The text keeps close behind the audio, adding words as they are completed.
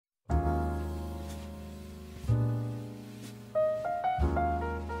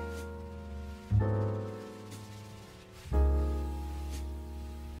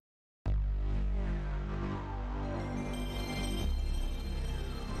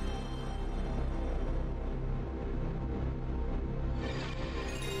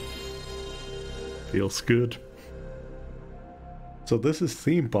Feels good. So this is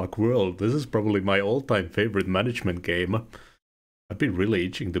Theme Park World. This is probably my all-time favorite management game. I've been really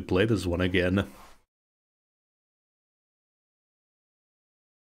itching to play this one again.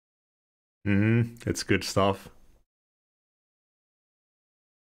 It's good stuff.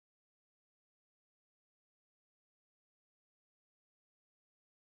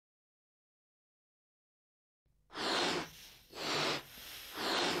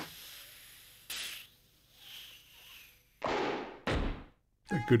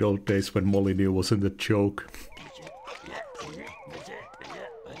 The good old days when Molyneux was in the joke.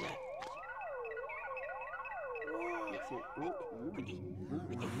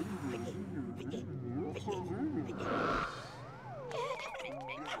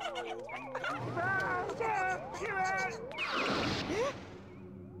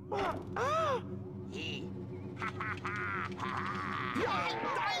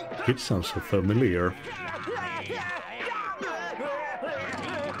 It sounds so familiar.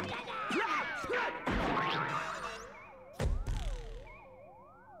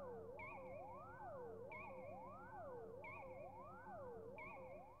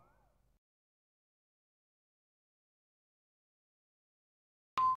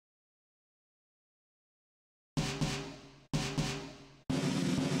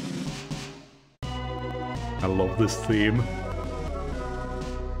 I love this theme.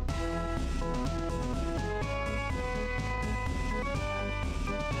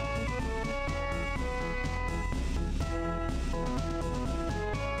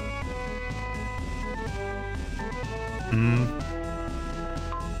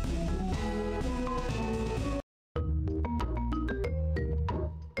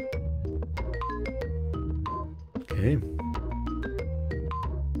 Okay.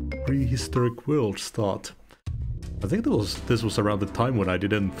 Prehistoric world start. I think this was around the time when I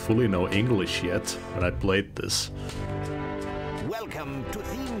didn't fully know English yet when I played this. Welcome to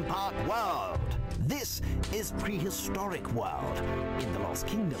Theme Park World. This is Prehistoric World in the Lost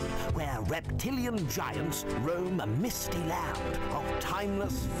Kingdom, where reptilian giants roam a misty land of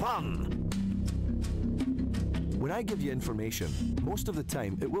timeless fun. When I give you information, most of the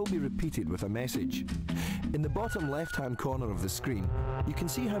time it will be repeated with a message. In the bottom left-hand corner of the screen, you can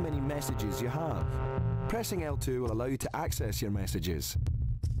see how many messages you have. Pressing L2 will allow you to access your messages.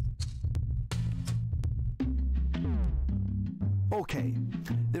 Okay,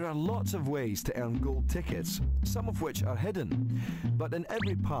 there are lots of ways to earn gold tickets, some of which are hidden. But in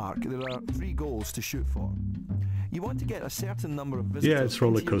every park, there are 3 goals to shoot for. You want to get a certain number of visitors. Yeah, it's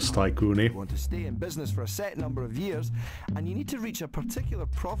Roller Coaster Tycoon-y. You want to stay in business for a set number of years, and you need to reach a particular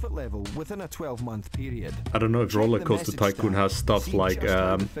profit level within a 12-month period. I don't know if Roller Coaster Tycoon has stuff like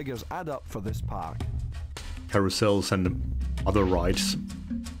figures add up for this park. Carousels and other rides.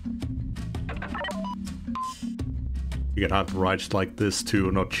 You can have rides like this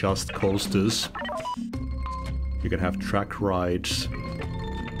too, not just coasters. You can have track rides,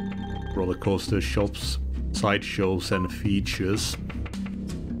 roller coaster shops, sideshows and features.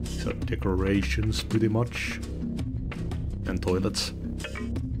 These are decorations pretty much. And toilets.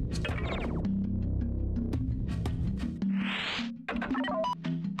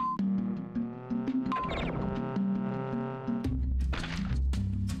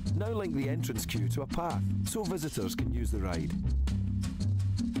 Now link the entrance queue to a path, so visitors can use the ride.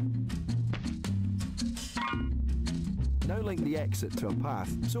 Now link the exit to a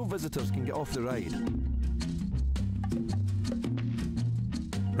path, so visitors can get off the ride.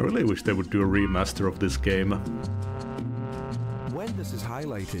 I really wish they would do a remaster of this game. When this is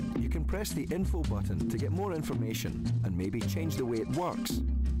highlighted, you can press the info button to get more information and maybe change the way it works.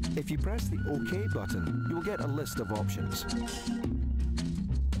 If you press the OK button, you will get a list of options.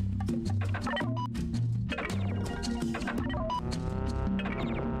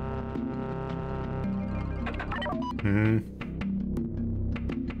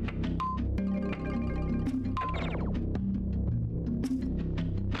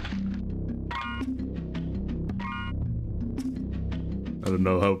 I don't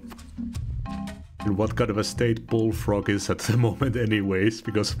know how... in what kind of a state Bullfrog is at the moment anyways,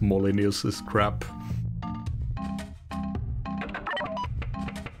 because Molyneux is crap.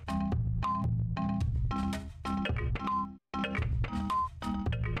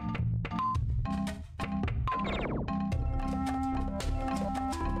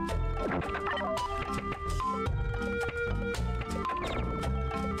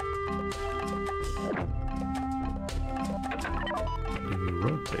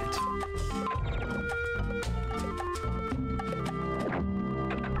 Rotate.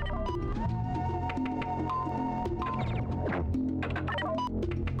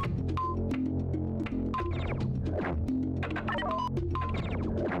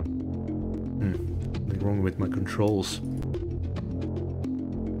 controls.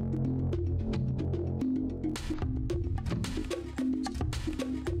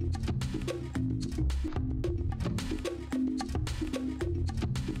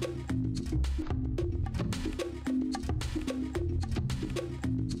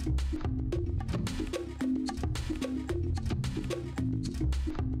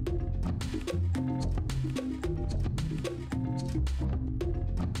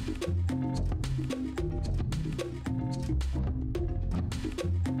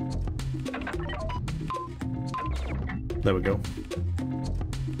 There we go.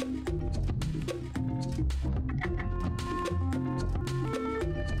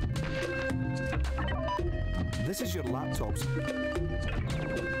 This is your laptop's.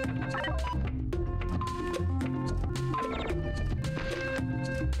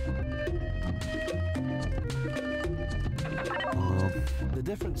 The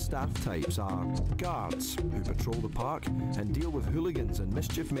different staff types are guards, who patrol the park and deal with hooligans and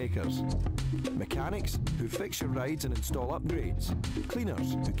mischief makers, mechanics, who fix your rides and install upgrades,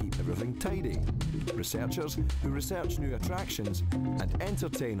 cleaners, who keep everything tidy, researchers, who research new attractions, and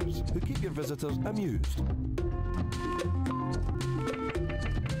entertainers, who keep your visitors amused.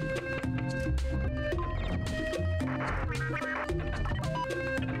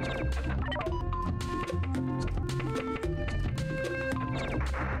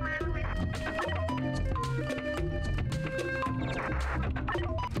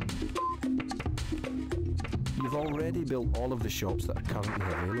 You've already built all of the shops that are currently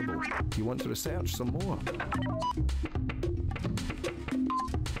available. Do you want to research some more?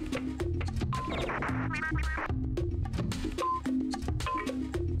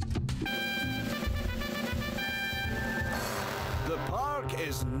 The park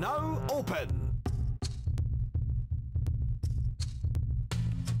is now open.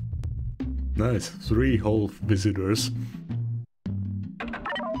 Nice, 3 whole visitors.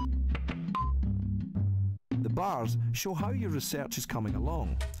 Bars show how your research is coming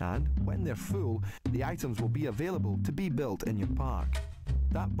along, and when they're full, the items will be available to be built in your park.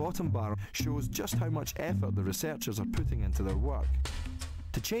 That bottom bar shows just how much effort the researchers are putting into their work.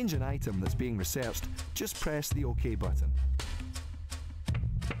 To change an item that's being researched, just press the OK button.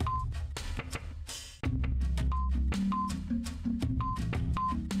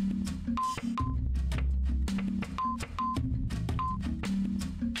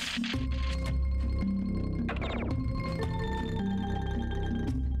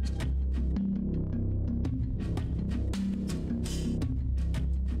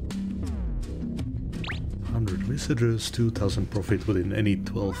 Visitors, 2,000 profit within any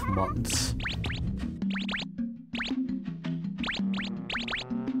 12 months.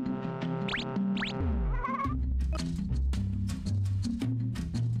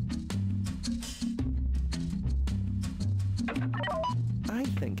 I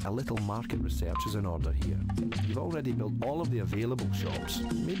think a little market research is in order here. You've already built all of the available shops.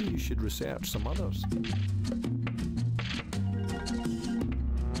 Maybe you should research some others.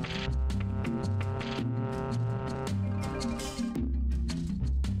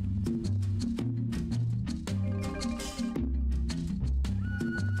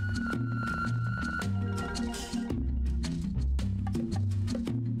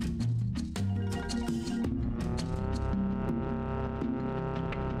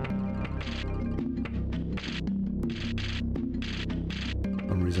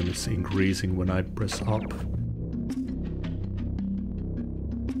 For some reason it's increasing when I press up.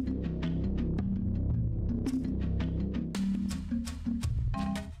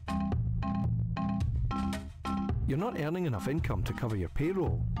 You're not earning enough income to cover your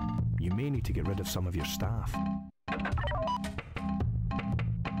payroll. You may need to get rid of some of your staff. I've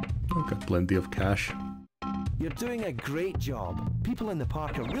got plenty of cash. You're doing a great job. People in the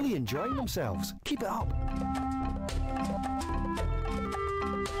park are really enjoying themselves. Keep it up.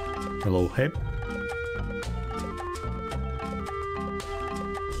 Hello, Hep.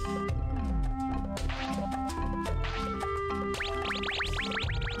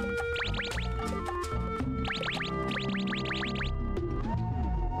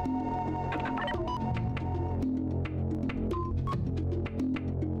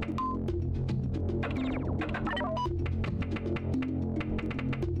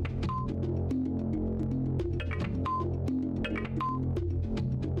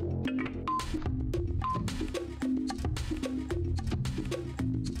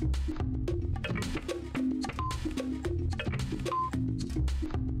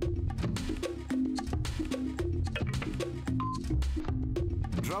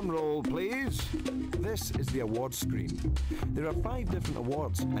 Drum roll, please. This is the awards screen. There are 5 different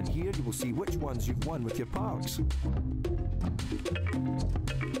awards, and here you will see which ones you've won with your parks.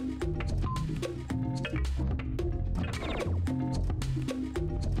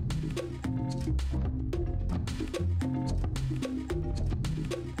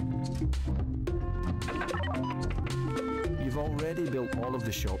 You've already built all of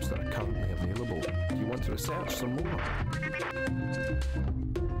the shops that are currently available. Do you want to research some more?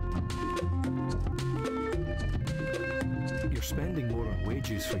 You're spending more on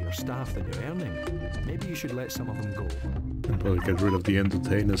wages for your staff than you're earning. Maybe you should let some of them go. And probably get rid of the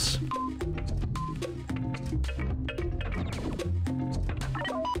entertainers.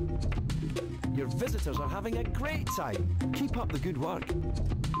 Your visitors are having a great time. Keep up the good work.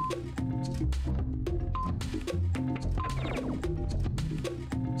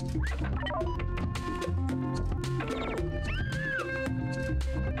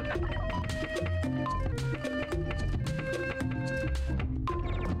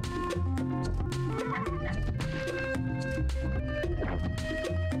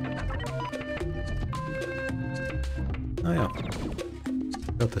 Oh yeah.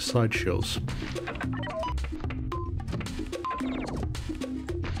 Got the sideshows.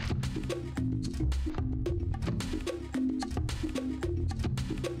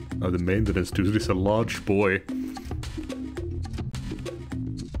 Oh, the maintenance dude is a large boy.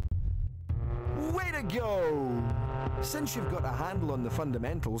 Way to go! Since you've got a handle on the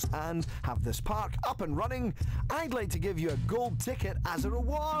fundamentals and have this park up and running, I'd like to give you a gold ticket as a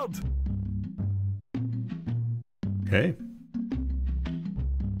reward. Okay.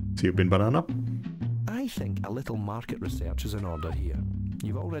 See you been banana? I think a little market research is in order here.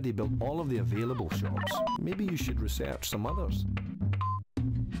 You've already built all of the available shops. Maybe you should research some others.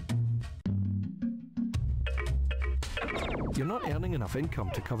 You're not earning enough income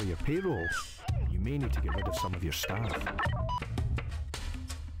to cover your payroll. You may need to get rid of some of your staff.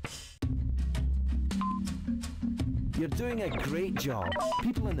 You're doing a great job.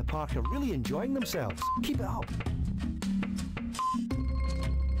 People in the park are really enjoying themselves. Keep it up.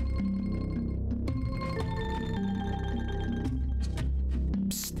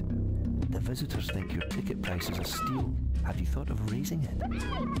 Psst. The visitors think your ticket price is a steal. Have you thought of raising it?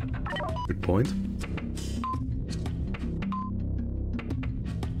 Good point.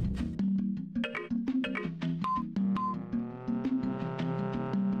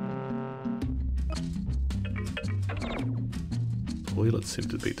 Toilets seem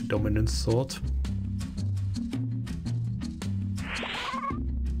to be the dominant thought.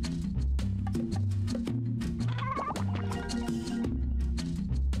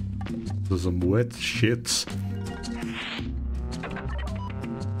 There's some wet shits.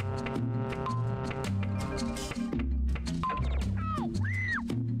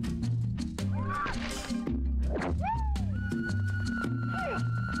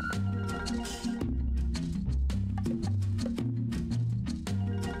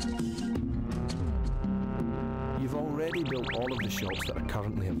 You've already built all of the shops that are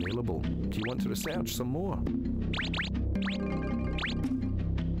currently available. Do you want to research some more?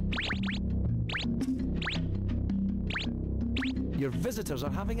 Your visitors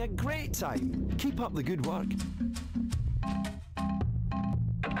are having a great time. Keep up the good work.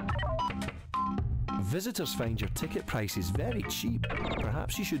 Visitors find your ticket prices very cheap.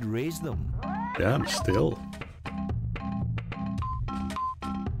 Perhaps you should raise them. Damn, still.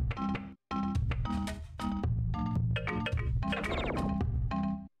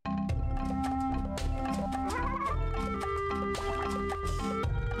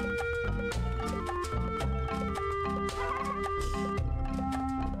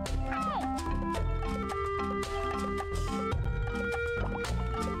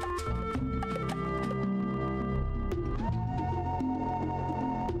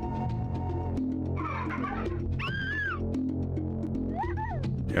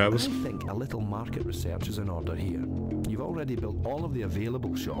 Yeah, I think a little market research is in order here. You've already built all of the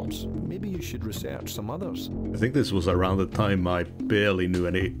available shops. Maybe you should research some others. I think this was around the time I barely knew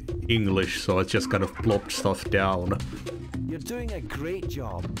any English, so I just kind of plopped stuff down. You're doing a great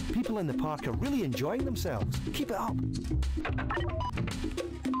job. People in the park are really enjoying themselves. Keep it up.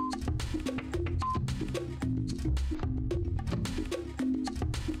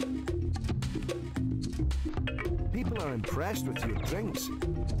 People are impressed with your drinks.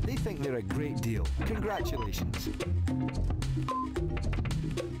 They think they're a great deal. Congratulations.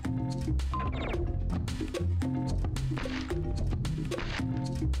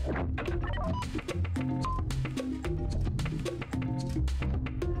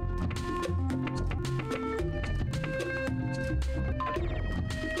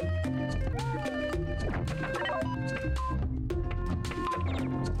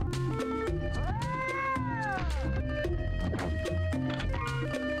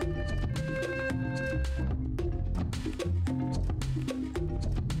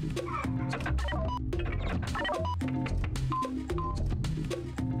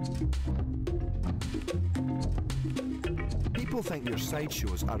 People think your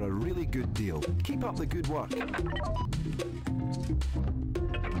sideshows are a really good deal. Keep up the good work.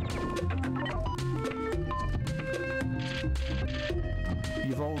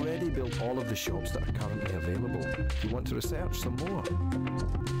 You've already built all of the shops that are currently available. You want to research some more?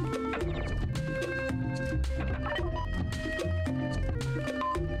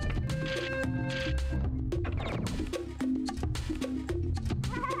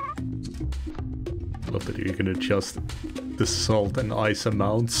 Love that you can adjust the salt and ice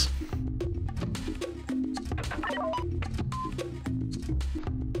amounts.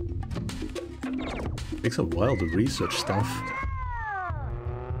 Takes a while to research stuff.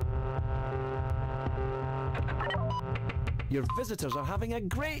 Your visitors are having a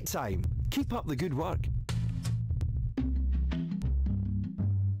great time. Keep up the good work.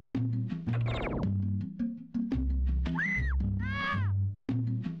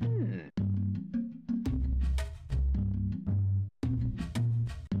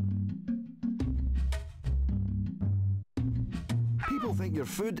 People think your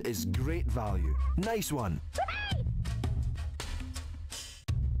food is great value. Nice one.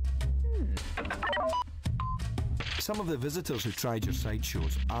 Some of the visitors who tried your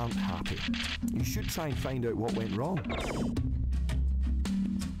sideshows aren't happy. You should try and find out what went wrong.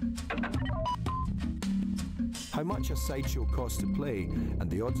 How much a sideshow costs to play and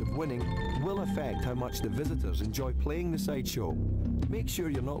the odds of winning will affect how much the visitors enjoy playing the sideshow. Make sure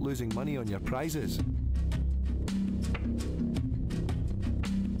you're not losing money on your prizes.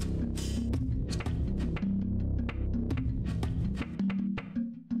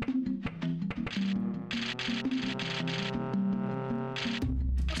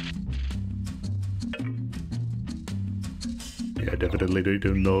 Yeah, I definitely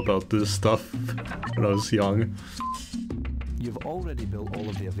didn't know about this stuff when I was young. You've already built all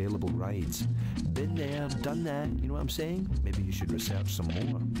of the available rides. Been there, done that, you know what I'm saying? Maybe you should research some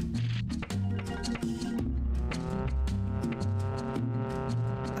more.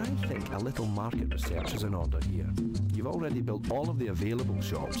 I think a little market research is in order here. You've already built all of the available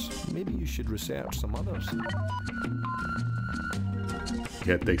shops. Maybe you should research some others.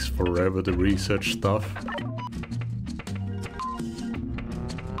 Yeah, it takes forever to research stuff.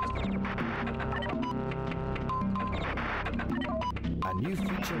 A new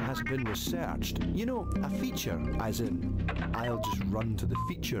feature has been researched. You know, a feature, as in, I'll just run to the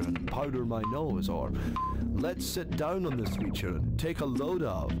feature and powder my nose, or let's sit down on this feature and take a load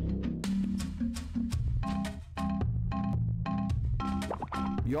of.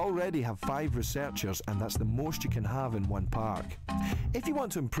 You already have 5 researchers, and that's the most you can have in one park. If you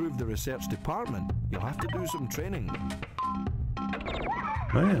want to improve the research department, you'll have to do some training.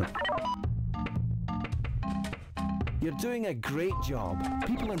 Oh yeah. You're doing a great job.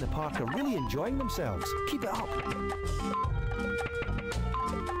 People in the park are really enjoying themselves. Keep it up.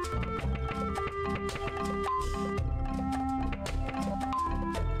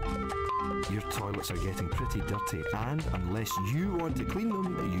 Your toilets are getting pretty dirty, and unless you want to clean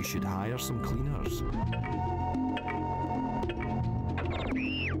them, you should hire some cleaners.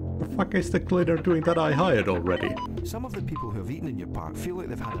 The fuck is the cleaner doing that I hired already? Some of the people who have eaten in your park feel like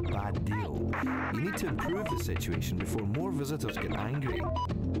they've had a bad deal. You need to improve the situation before more visitors get angry.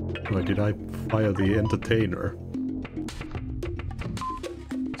 Why did I fire the entertainer?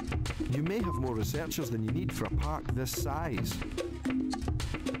 You may have more researchers than you need for a park this size.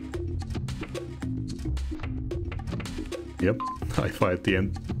 Yep, I fired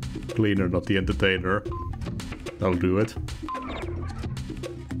the cleaner, not the entertainer. That'll do it.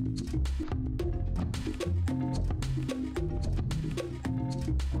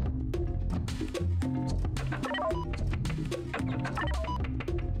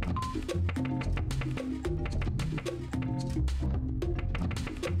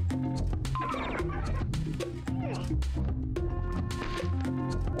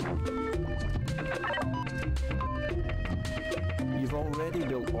 You've already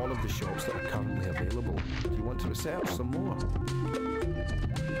built all of the shops that are currently available. Do you want to research some more?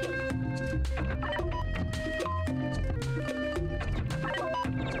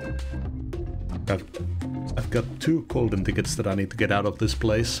 I've got 2 golden tickets that I need to get out of this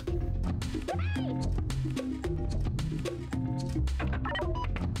place.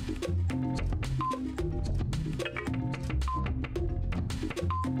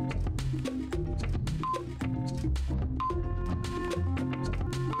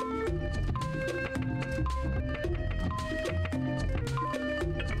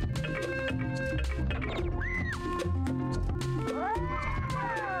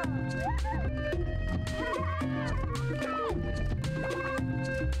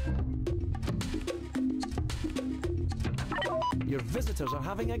 visitors are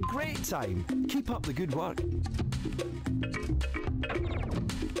having a great time. Keep up the good work.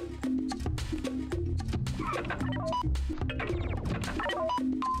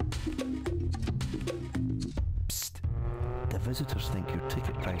 Psst. The visitors think your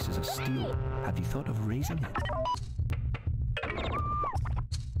ticket price is a steal. Have you thought of raising it?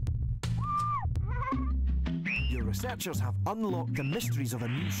 Your researchers have unlocked the mysteries of a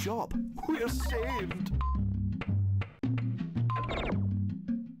new shop. We're saved!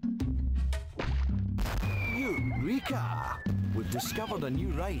 Eureka! We've discovered a new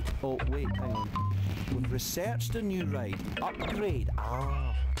ride. Oh, wait, hang on. We've researched a new ride. Upgrade.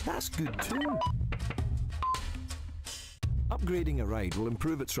 Ah, that's good too. Upgrading a ride will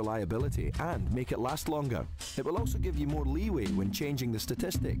improve its reliability and make it last longer. It will also give you more leeway when changing the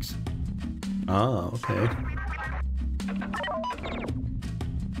statistics. Ah, okay.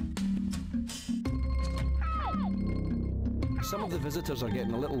 Some of the visitors are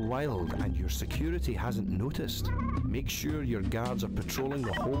getting a little wild and your security hasn't noticed. Make sure your guards are patrolling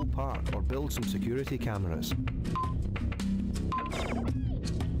the whole park or build some security cameras.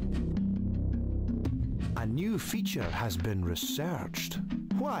 A new feature has been researched.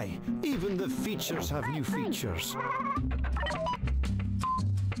 Why? Even the features have new features.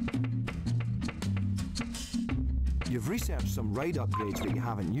 You've researched some ride upgrades that you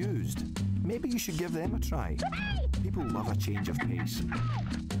haven't used. Maybe you should give them a try. People love a change of pace.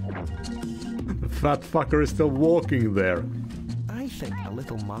 The fat fucker is still walking there. I think a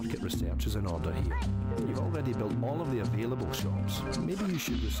little market research is in order here. You've already built all of the available shops. Maybe you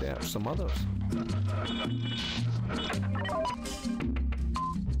should research some others.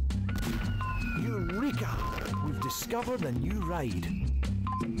 Eureka! We've discovered a new ride.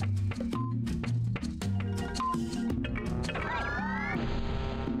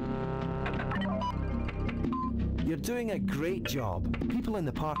 You're doing a great job. People in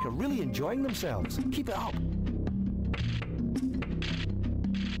the park are really enjoying themselves. Keep it up.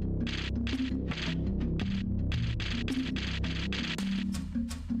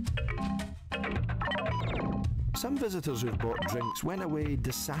 Some visitors who've bought drinks went away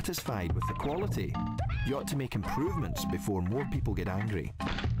dissatisfied with the quality. You ought to make improvements before more people get angry.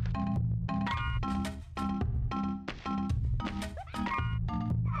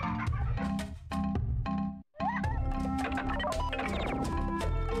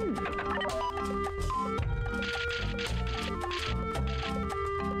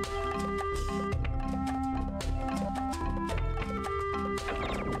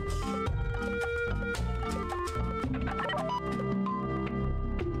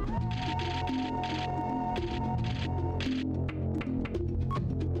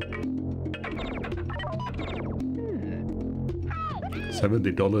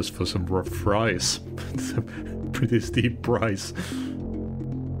 $70 for some rough fries. It's a pretty steep price.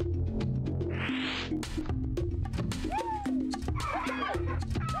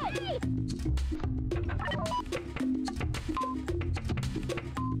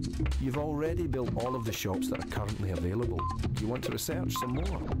 You've already built all of the shops that are currently available. Do you want to research some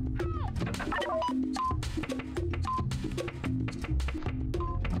more?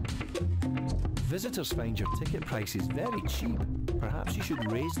 Visitors find your ticket prices very cheap. Perhaps you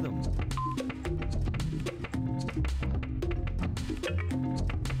should raise them.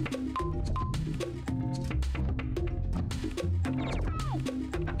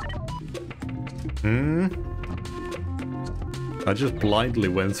 I just blindly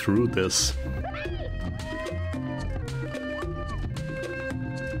went through this.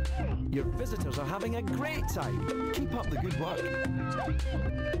 Your visitors are having a great time. Keep up the good work.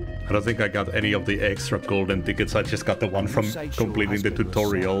 I don't think I got any of the extra golden tickets, I just got the one from completing the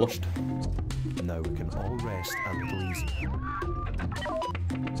tutorial. Now we can all rest a little easier.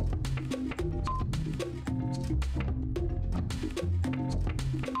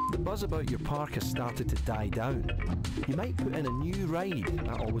 The buzz about your park has started to die down. You might put in a new ride.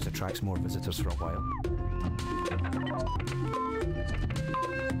 That always attracts more visitors for a while.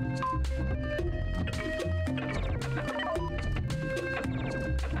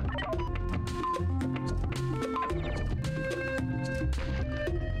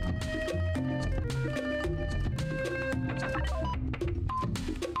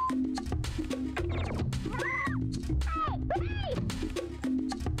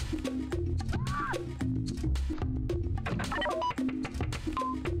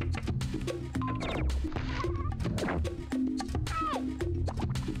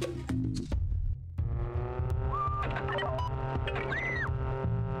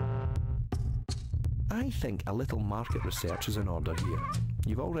 I think a little market research is in order here.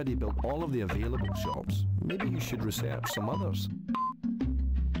 You've already built all of the available shops. Maybe you should research some others.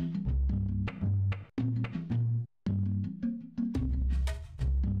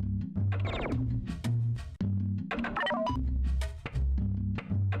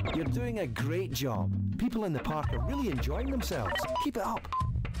 You're doing a great job. People in the park are really enjoying themselves. Keep it up.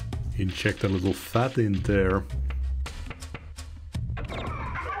 Inject a little fat in there.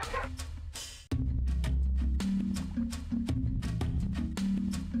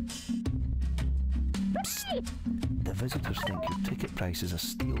 Psst. The visitors think your ticket price is a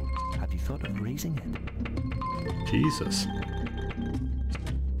steal. Have you thought of raising it? Jesus.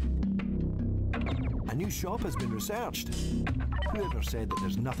 A new shop has been researched. Whoever said that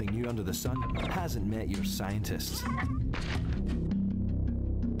there's nothing new under the sun hasn't met your scientists.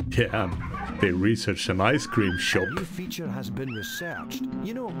 Yeah, they researched an ice cream shop. A new feature has been researched.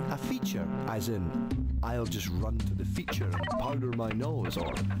 You know, a feature, as in, I'll just run to the feature and powder my nose,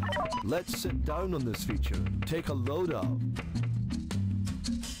 or let's sit down on this feature and take a load of.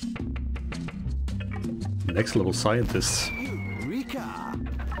 Next level scientists. Eureka!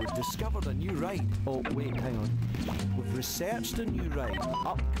 We've discovered a new ride. Oh, wait, hang on. We've researched a new ride.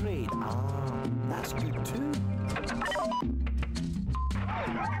 Upgrade. Ah, that's good too.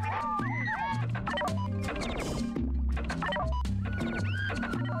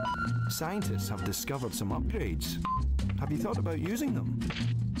 Scientists have discovered some upgrades. Have you thought about using them?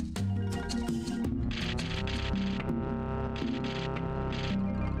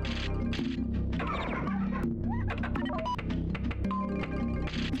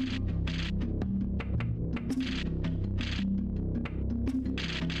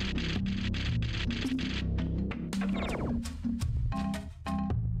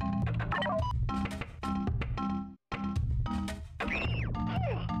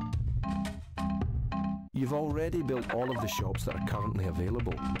 You've already built all of the shops that are currently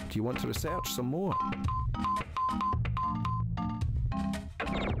available. Do you want to research some more?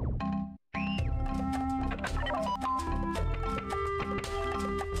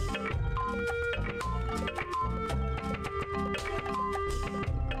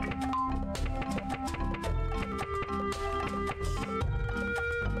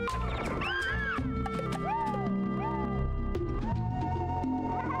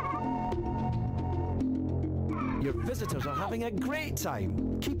 Your visitors are having a great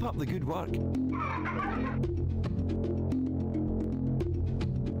time. Keep up the good work.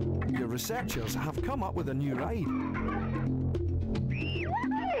 Your researchers have come up with a new ride.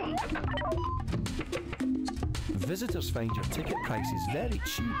 Visitors find your ticket prices very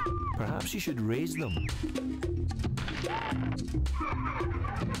cheap. Perhaps you should raise them.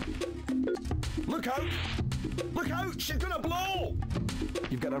 Look out! Look out! She's gonna blow!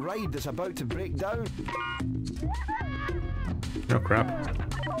 You've got a ride that's about to break down. Oh crap.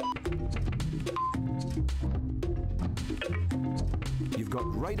 You've got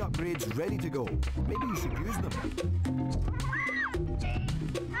ride upgrades ready to go. Maybe you should use them.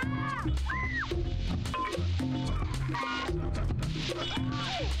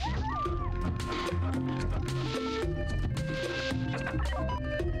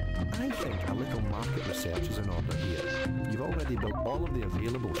 I think a little market research is in order here. You've already built all of the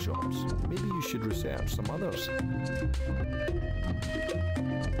available shops. Maybe you should research some others.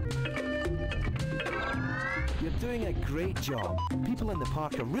 You're doing a great job. People in the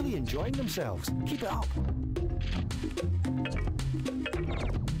park are really enjoying themselves. Keep it up.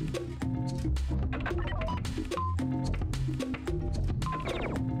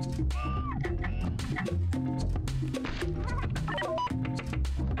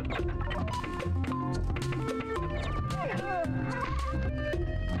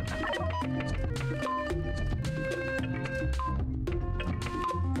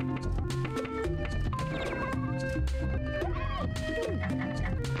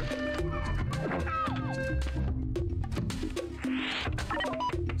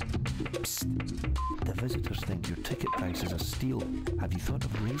 Psst. The visitors think your ticket price is a steal. Have you thought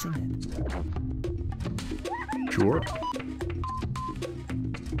of raising it? Sure.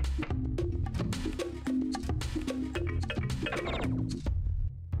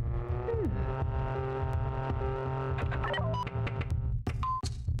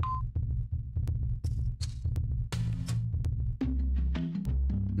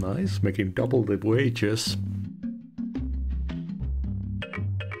 Nice, making double the wages.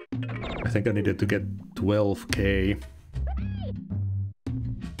 I think I needed to get 12k.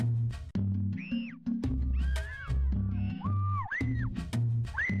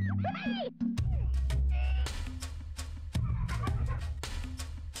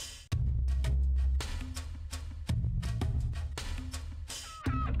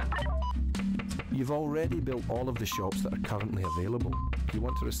 You've already built all of the shops that are currently available. Do you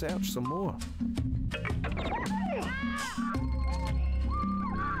want to research some more?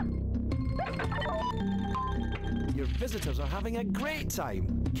 Your visitors are having a great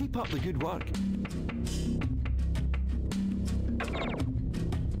time. Keep up the good work.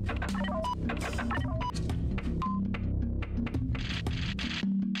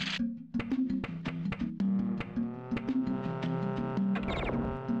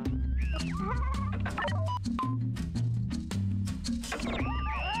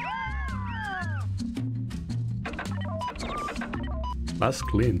 Last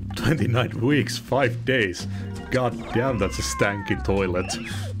clean 29 weeks, 5 days. God damn, that's a stanky toilet.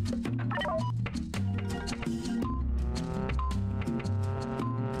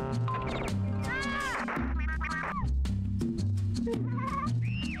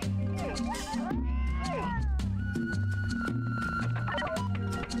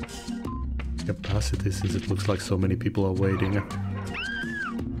 Capacity, since it looks like so many people are waiting.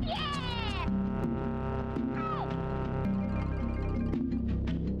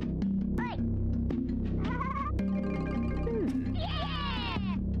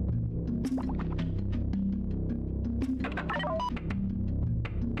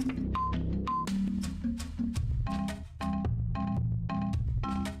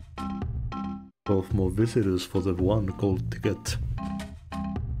 More visitors for the one gold ticket.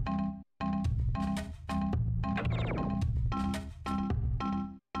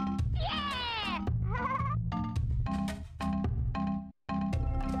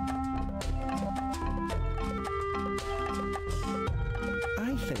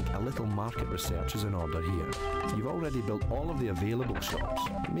 I think a little market research is in order here. You've already built all of the available shops.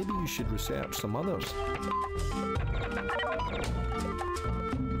 Maybe you should research some others.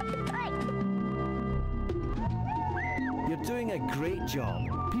 You're doing a great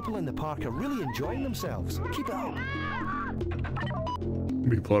job. People in the park are really enjoying themselves. Keep it up.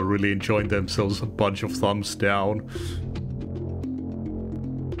 People are really enjoying themselves. A bunch of thumbs down.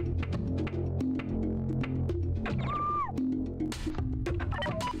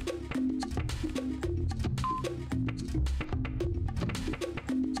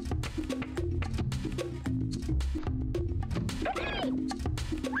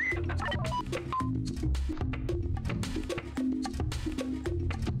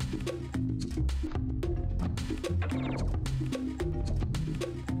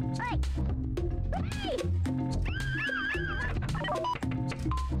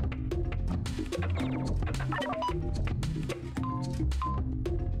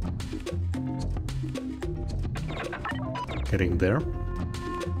 Getting there.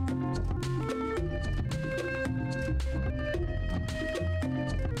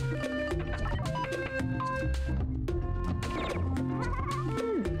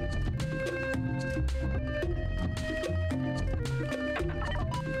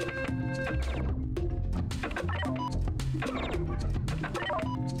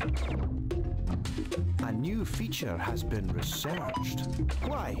 A new feature has been researched.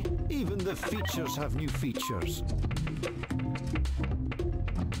 Why? Even the features have new features.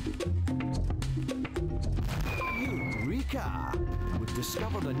 Eureka! We've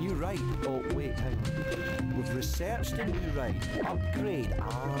discovered a new ride. Oh, wait, hang on. We've researched a new ride. Upgrade.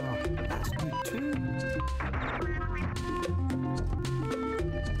 Ah, that's good too.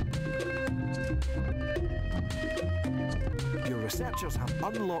 Your researchers have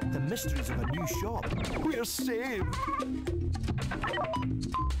unlocked the mysteries of a new shop. We're saved!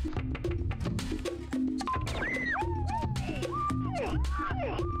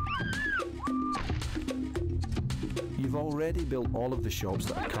 You've already built all of the shops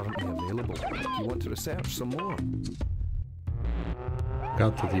that are currently available. You want to research some more?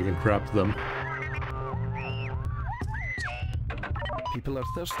 Got that you can grab them. People are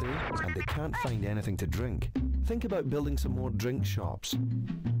thirsty and they can't find anything to drink. Think about building some more drink shops.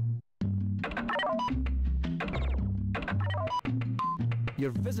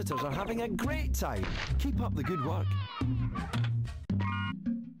 Your visitors are having a great time. Keep up the good work.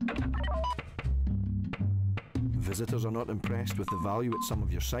 Visitors are not impressed with the value at some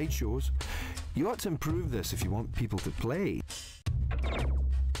of your sideshows. You ought to improve this if you want people to play.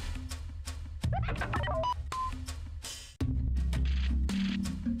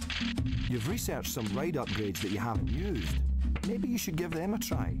 You've researched some ride upgrades that you haven't used. Maybe you should give them a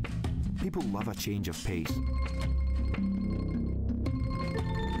try. People love a change of pace.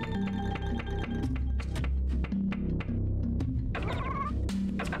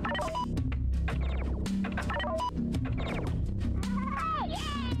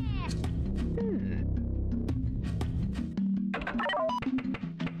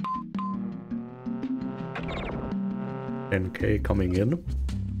 $10K coming in.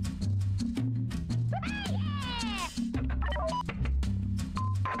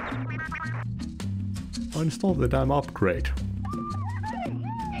 Install the damn upgrade.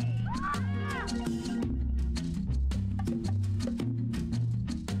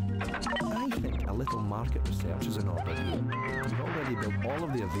 little market research is in order here. You've already built all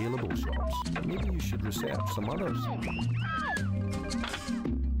of the available shops. Maybe you should research some others.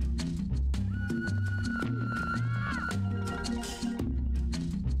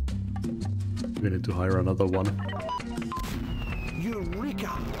 We need to hire another one.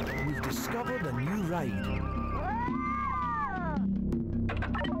 Eureka! We've discovered a new ride.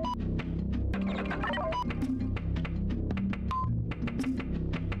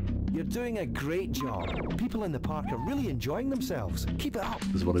 You're doing a great job. People in the park are really enjoying themselves. Keep it up.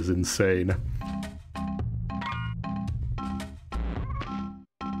 This one is insane.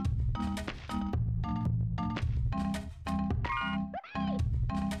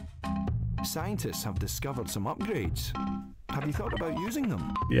 Scientists have discovered some upgrades. Have you thought about using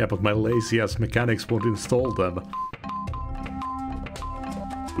them? Yeah, but my lazy ass mechanics won't install them.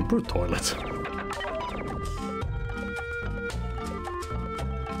 Super toilet.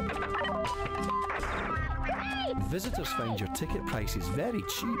 Visitors find your ticket prices very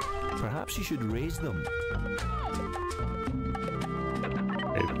cheap. Perhaps you should raise them.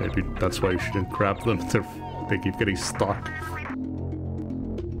 Maybe that's why you shouldn't grab them. They keep getting stuck.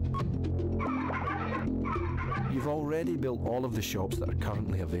 You've already built all of the shops that are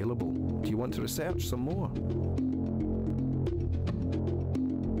currently available. Do you want to research some more?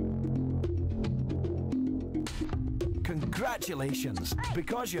 Congratulations!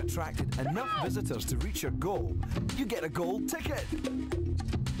 Because you attracted enough visitors to reach your goal, you get a gold ticket!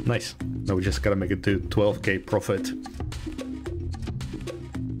 Nice. Now we just gotta make it to 12k profit.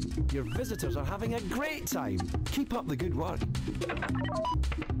 Your visitors are having a great time! Keep up the good work!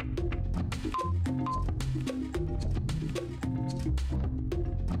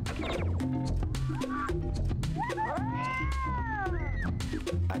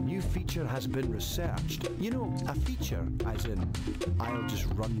 A new feature has been researched. You know, a feature, as in, I'll just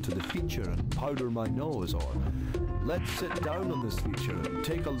run to the feature and powder my nose, or let's sit down on this feature and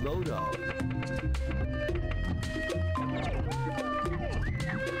take a load out.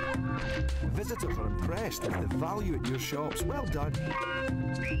 Visitors are impressed with the value at your shops. Well done.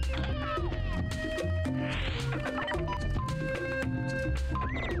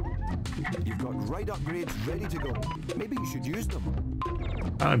 You've got ride upgrades ready to go. Maybe you should use them.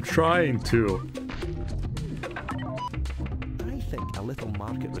 I'm trying to. I think a little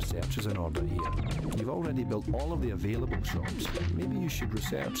market research is in order here. You've already built all of the available shops. Maybe you should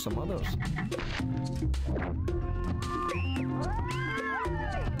research some others.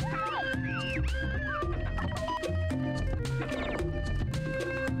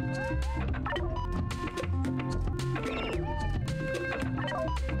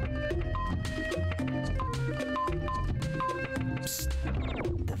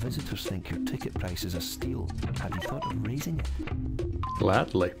 The visitors think your ticket price is a steal. Have you thought of raising it?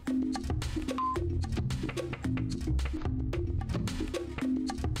 Gladly.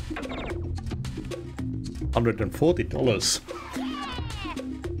 $140.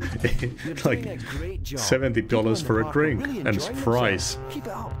 Like $70 for a drink and fries. Keep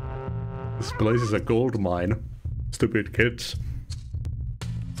it up. This place is a gold mine. Stupid kids.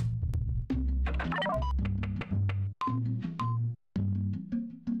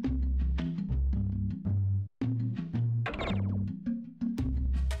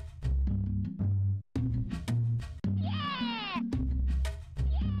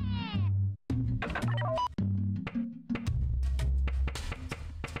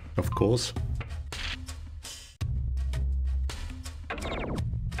 Of course.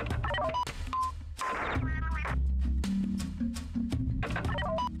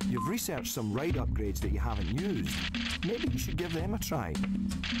 You've researched some ride upgrades that you haven't used. Maybe you should give them a try.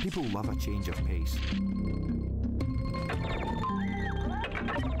 People love a change of pace.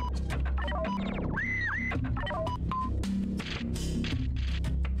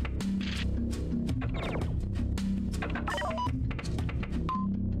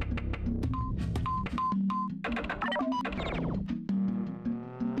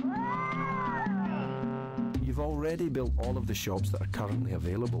 You've already built all of the shops that are currently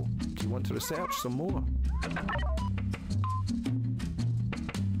available. Do you want to research some more?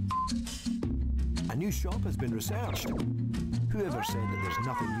 A new shop has been researched. Whoever said that there's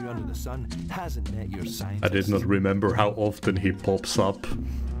nothing new under the sun hasn't met your scientists. I did not remember how often he pops up.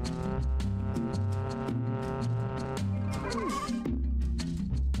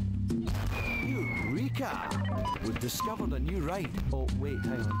 Eureka! We've discovered a new ride. Oh, wait,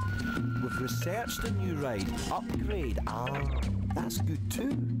 hang on. We've researched a new ride. Upgrade. Ah, that's good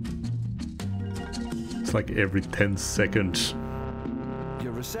too. It's like every 10 seconds.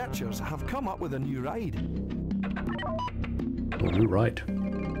 Your researchers have come up with a new ride. Oh, you're right.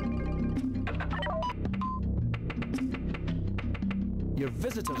 Your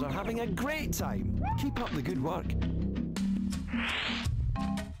visitors are having a great time. Keep up the good work.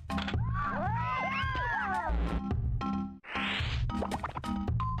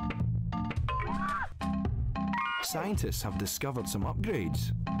 Scientists have discovered some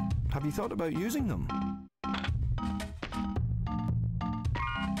upgrades. Have you thought about using them?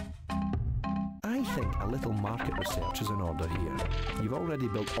 I think a little market research is in order here. You've already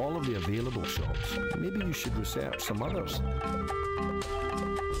built all of the available shops. Maybe you should research some others.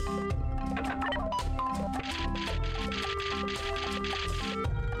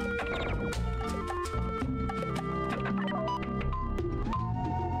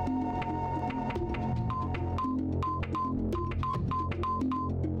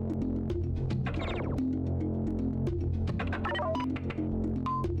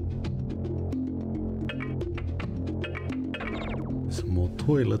 Some more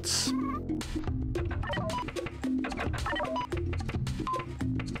toilets.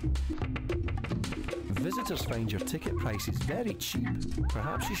 Visitors find your ticket prices very cheap.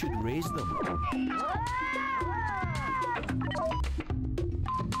 Perhaps you should raise them.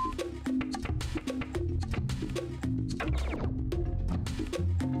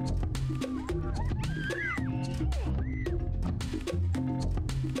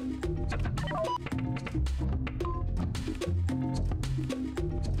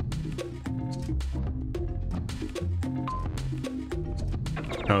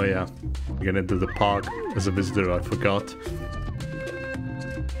 Oh yeah, you get into the park as a visitor, I forgot.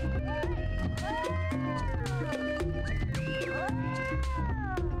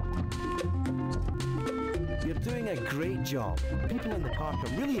 You're doing a great job. People in the park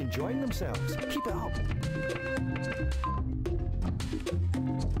are really enjoying themselves. Keep it up.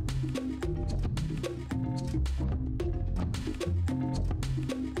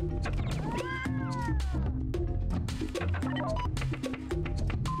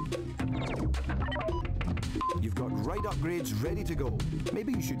 You've got ride upgrades ready to go.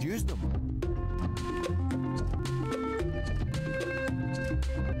 Maybe you should use them.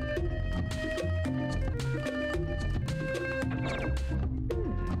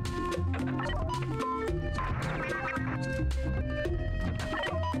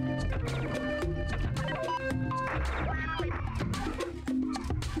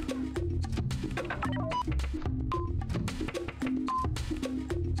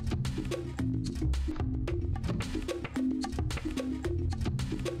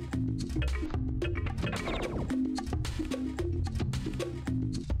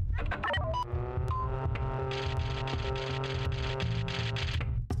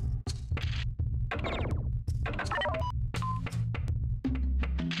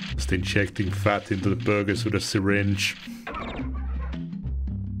 Just injecting fat into the burgers with a syringe.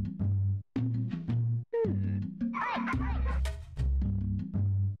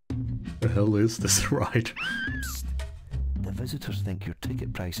 The hell is this ride? Psst. The visitors think your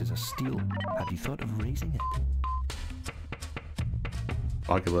ticket price is a steal. Have you thought of raising it?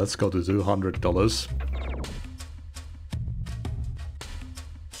 Okay, let's go to $200.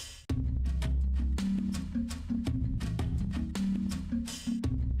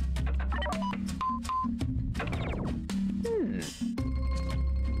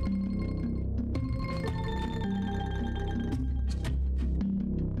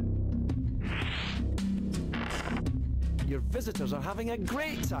 Your visitors are having a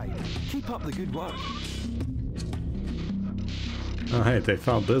great time. Keep up the good work. Oh hey, they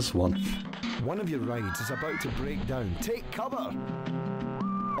found this one. One of your rides is about to break down. Take cover!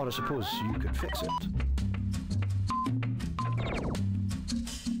 Or I suppose you could fix it.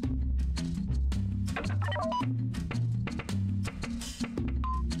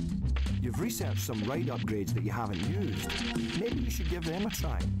 You've researched some ride upgrades that you haven't used. Maybe you should give them a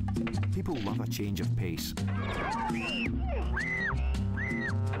try. People love a change of pace.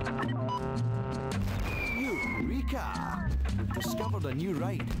 Eureka! We've discovered a new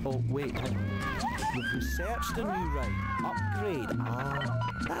ride. Oh, wait. We've researched a new ride. Upgrade. Ah,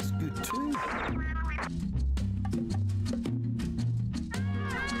 that's good too.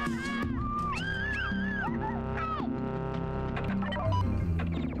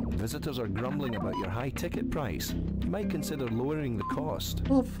 Visitors are grumbling about your high ticket price. You might consider lowering the cost.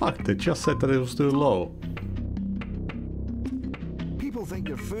 Oh fuck, they just said that it was too low. People think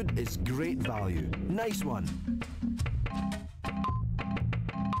your food is great value. Nice one.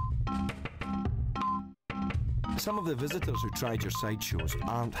 Some of the visitors who tried your sideshows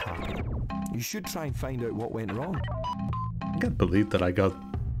aren't happy. You should try and find out what went wrong. I can't believe that I got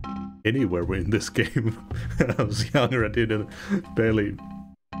anywhere in this game. When I was younger, I didn't barely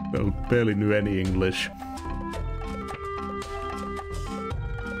knew any English.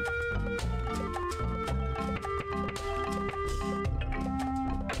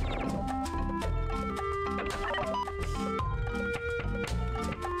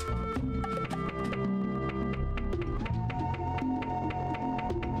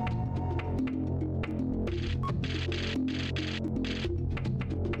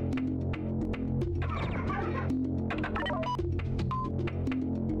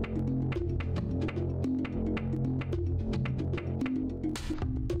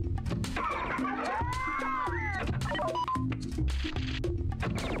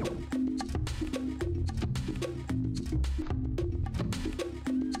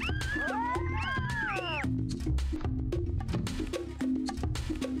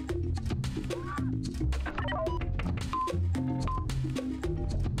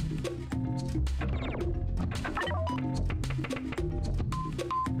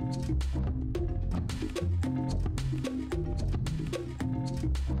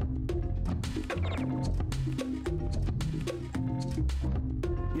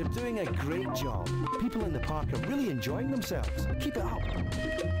 doing a great job. People in the park are really enjoying themselves. Keep it up.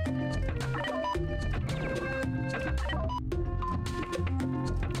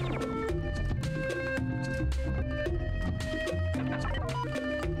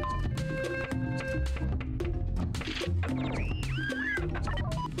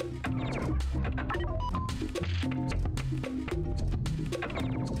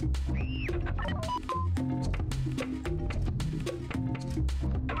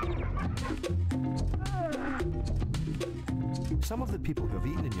 Some of the people who have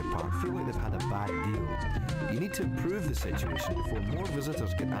eaten in your park feel like they've had a bad deal. You need to improve the situation before more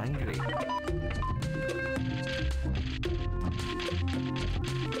visitors get angry.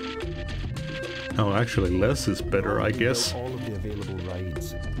 Oh, actually less is better, I guess. All of the available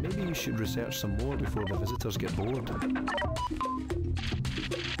rides. Maybe you should research some more before the visitors get bored.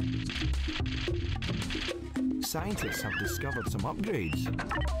 Scientists have discovered some upgrades.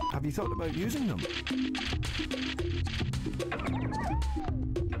 Have you thought about using them?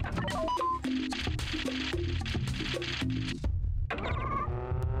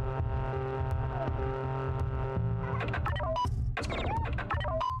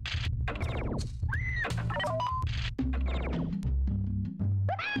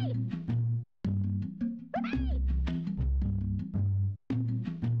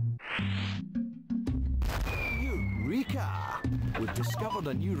 We've discovered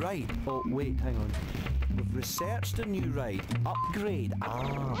a new ride. Oh, wait, hang on. We've researched a new ride. Upgrade.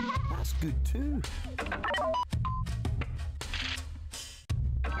 Ah, that's good too.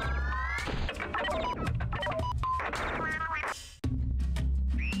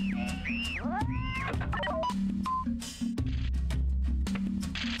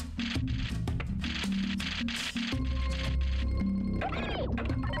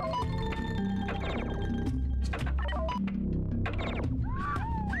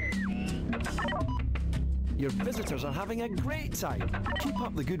 Your visitors are having a great time. Keep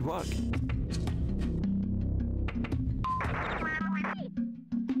up the good work.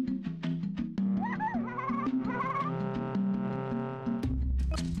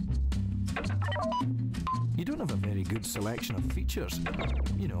 You don't have a very good selection of features.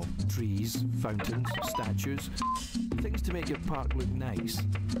 You know, trees, fountains, statues, things to make your park look nice.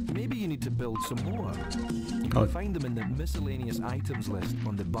 Maybe you need to build some more. You can find them in the miscellaneous items list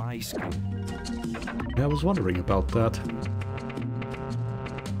on the buy screen. Yeah, I was wondering about that.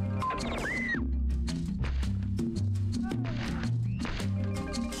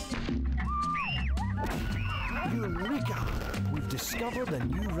 Eureka! We've discovered a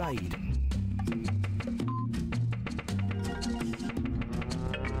new ride.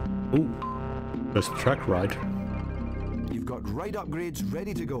 Ooh, there's a track ride. You've got ride upgrades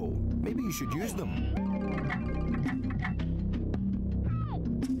ready to go. Maybe you should use them.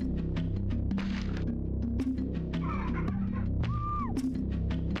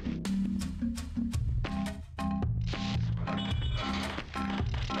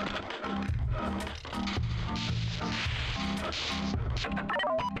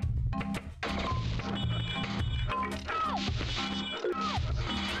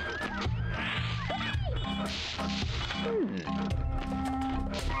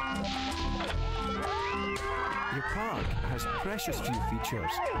 Your park has precious few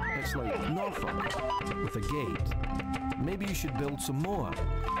features. It's like Norfolk, with a gate. Maybe you should build some more.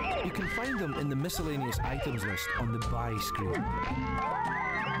 You can find them in the miscellaneous items list on the buy screen.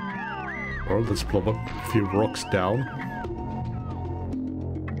 Well, let's plop a few rocks down.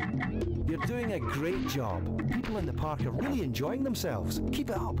 You're doing a great job. People in the park are really enjoying themselves.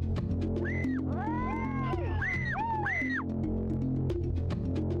 Keep it up.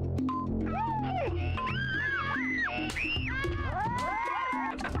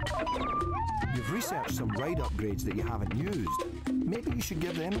 You've researched some ride upgrades that you haven't used. Maybe you should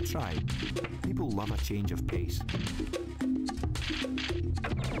give them a try. People love a change of pace.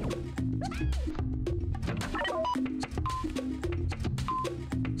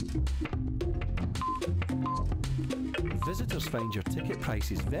 Visitors find your ticket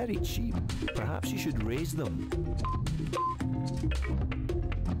prices very cheap. Perhaps you should raise them.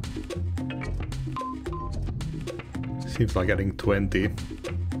 Seems like getting 20.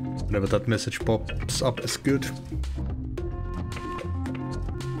 Whenever that message pops up is good.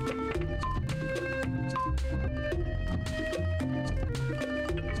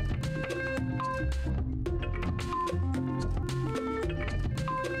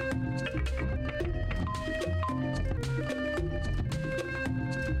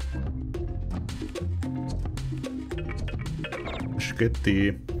 Should get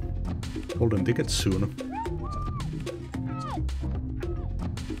the golden ticket soon.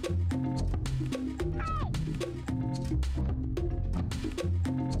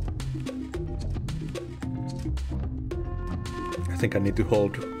 I think I need to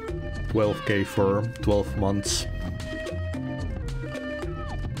hold 12k for 12 months.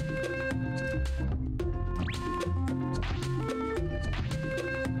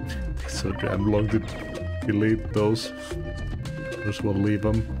 Takes so damn long to delete those. Just will leave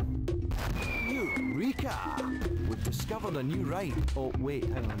them. Eureka! We've discovered a new ride. Oh, wait,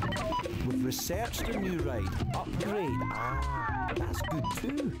 hang on. We've researched a new ride. Upgrade. Ah, that's good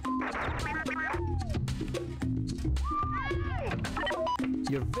too.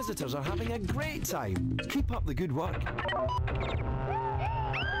 Your visitors are having a great time. Keep up the good work.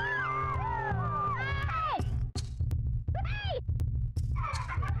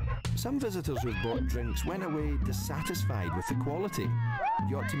 Some visitors who've bought drinks went away dissatisfied with the quality.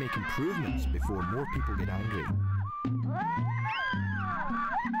 You ought to make improvements before more people get angry.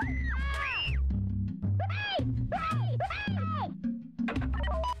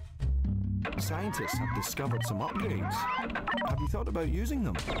 Scientists have discovered some upgrades. Have you thought about using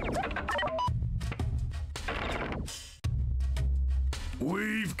them?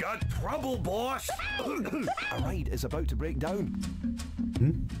 We've got trouble, boss! A ride is about to break down.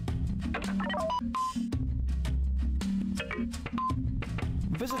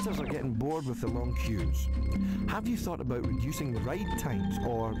 Visitors are getting bored with the long queues. Have you thought about reducing the ride times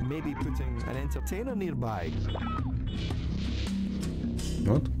or maybe putting an entertainer nearby?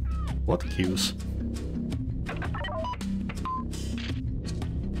 What? What queues?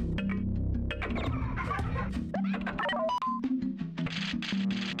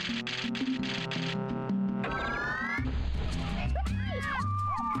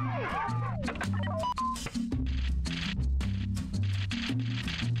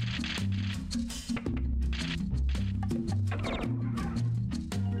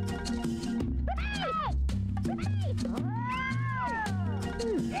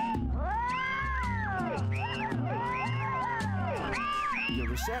 Your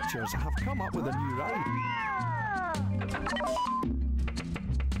researchers have come up with a new ride.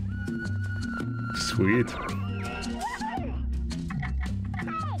 Sweet.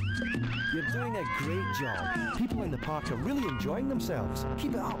 You're doing a great job. People in the park are really enjoying themselves.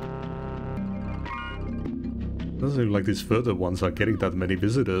 Keep it up. Doesn't seem like these further ones are getting that many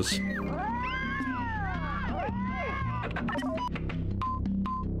visitors.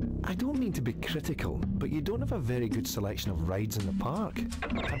 I don't mean to be critical, but you don't have a very good selection of rides in the park.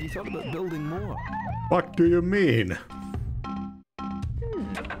 Have you thought about building more? What do you mean?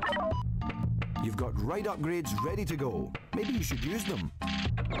 You've got ride upgrades ready to go. Maybe you should use them.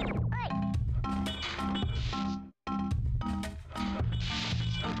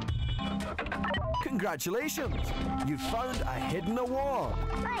 Congratulations! You've found a hidden award.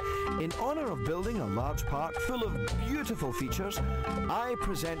 In honor of building a large park full of beautiful features, I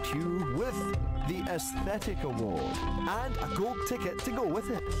present you with the Aesthetic Award and a gold ticket to go with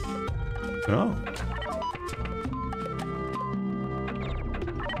it. Oh.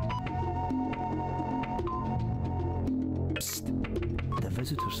 Psst. The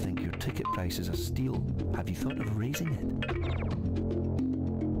visitors think your ticket price is a steal. Have you thought of raising it?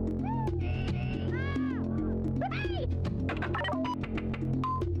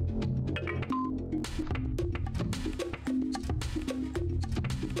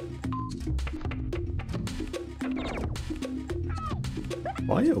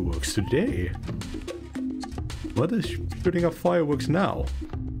 Fireworks today? What is shooting up fireworks now?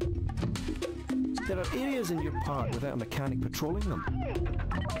 There are areas in your park without a mechanic patrolling them.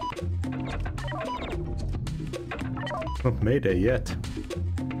 Not Mayday yet.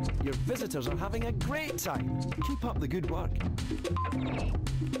 Your visitors are having a great time. Keep up the good work.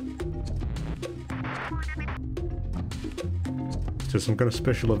 Is there some kind of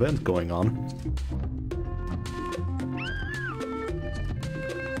special event going on?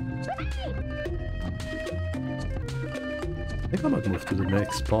 I think I might move to the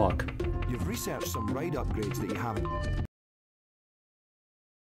next park. You've researched some ride upgrades that you haven't.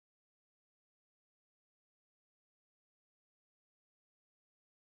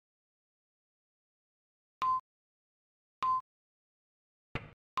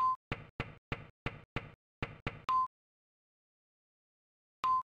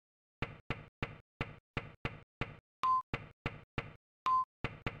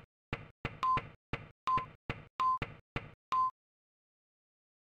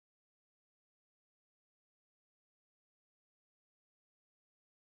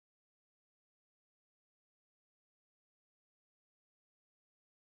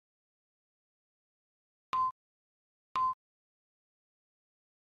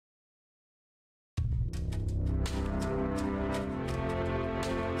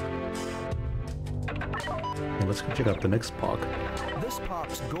 Well, let's go check out the next park. This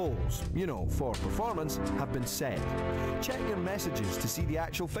park's goals, you know, for performance, have been set. Check your messages to see the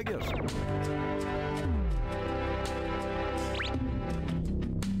actual figures.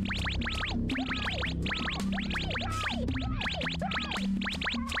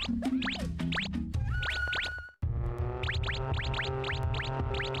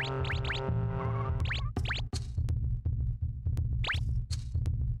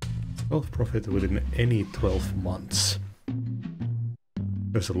 Profit within any 12 months.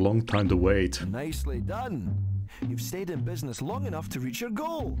 There's a long time to wait. Nicely done. You've stayed in business long enough to reach your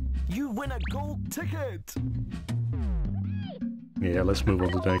goal. You win a gold ticket. Yeah, let's move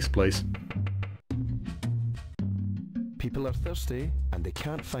on to the next place. People are thirsty and they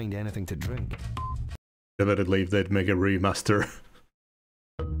can't find anything to drink. Definitely if they'd make a remaster.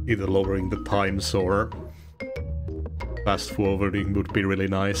 Either lowering the times or fast forwarding would be really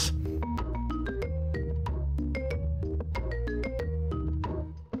nice.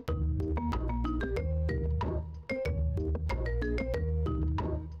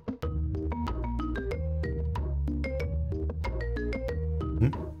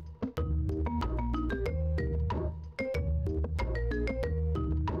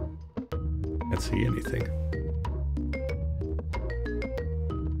 Can't see anything.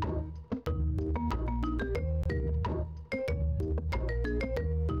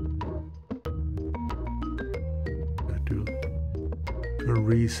 Do a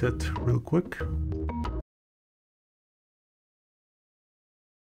reset real quick.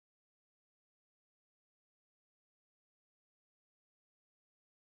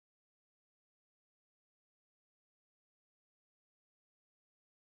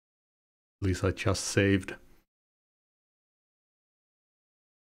 At least I just saved.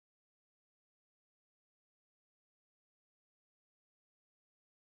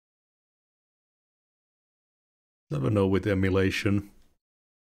 Never know with emulation.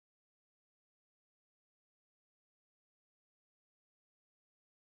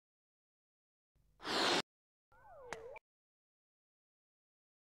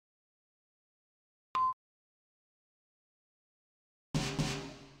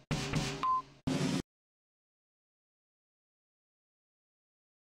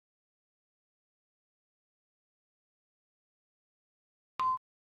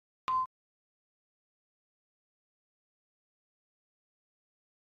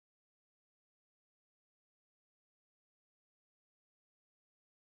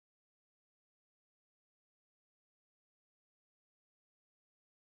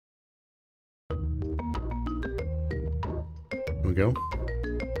 Here we go.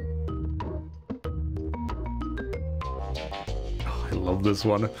 Oh, I love this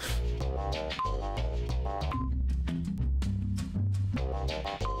one.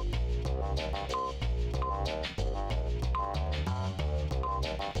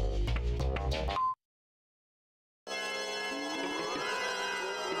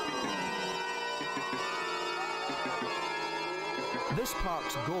 This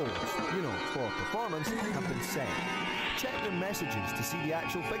park's goals, you know, for performance, have been set. Check your messages to see the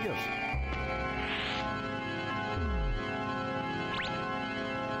actual figures.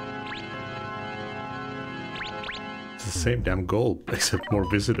 It's the same damn goal, except more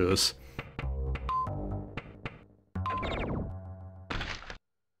visitors.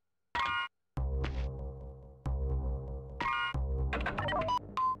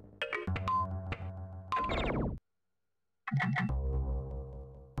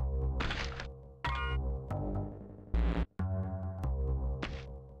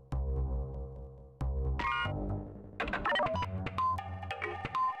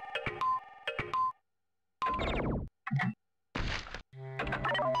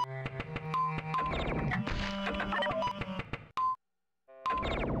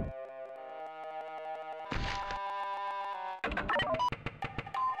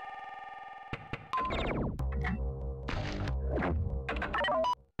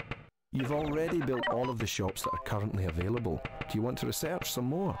 You've already built all of the shops that are currently available. Do you want to research some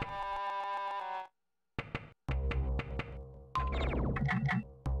more?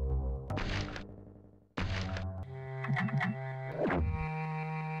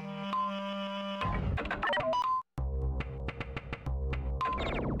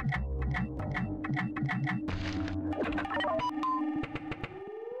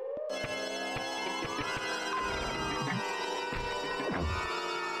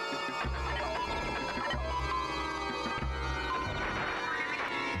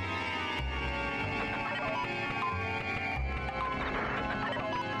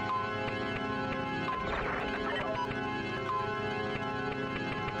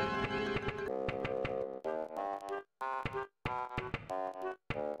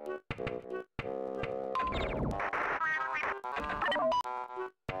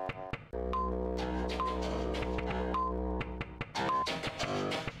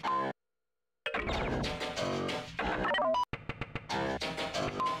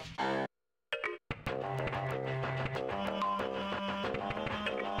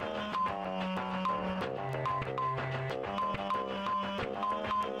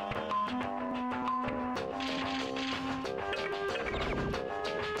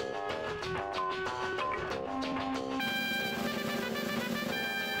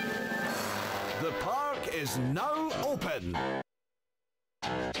 is now open.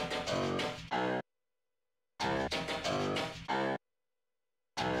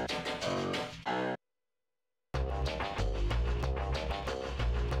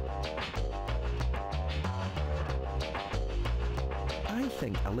 I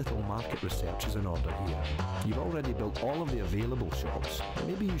think a little market research is in order here. You've already built all of the available shops.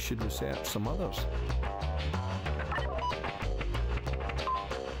 Maybe you should research some others.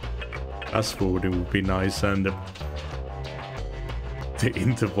 Fast forwarding would be nice, and the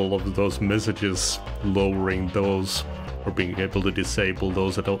interval of those messages, lowering those or being able to disable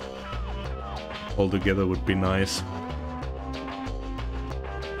those at all altogether would be nice.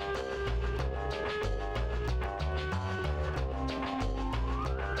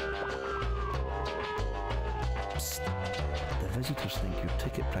 The visitors think your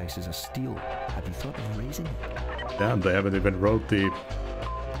ticket price is a steal. Have you thought of raising it? Damn, they haven't even wrote the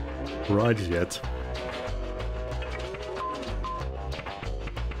rides yet.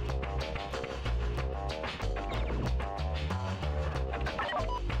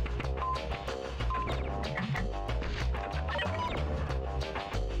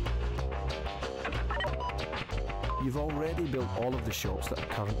 You've already built all of the shops that are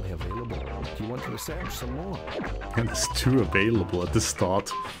currently available. Do you want to research some more? And there's 2 available at the start.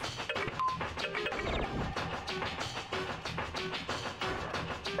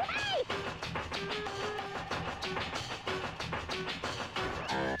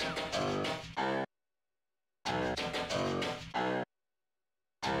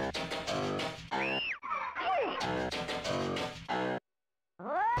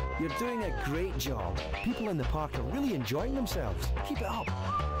 You're doing a great job. People in the park are really enjoying themselves. Keep it up.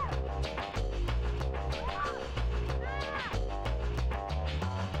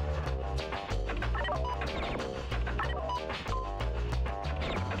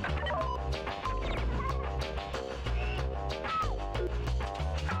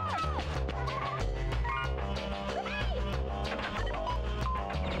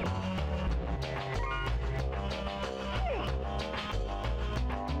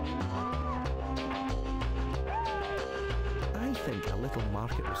 I think a little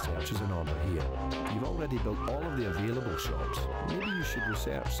market research is in order here. You've already built all of the available shops. Maybe you should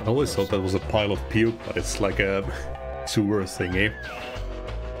research some I always others. thought that was a pile of puke, but it's like a sewer thingy.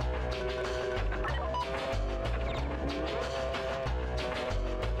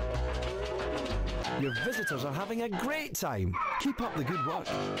 Your visitors are having a great time. Keep up the good work.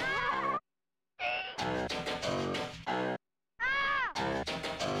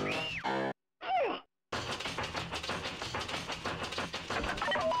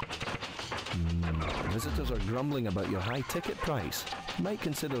 Visitors are grumbling about your high ticket price. You might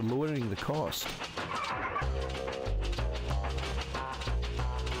consider lowering the cost.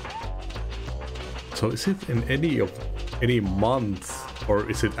 So is it in any month, or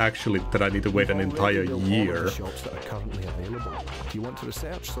is it actually that I need to wait an You've entire already built all of the year? shops that are currently available. Do you want to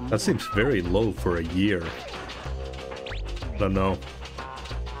research some more? That seems very low for a year. Don't know.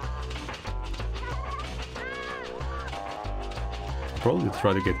 Probably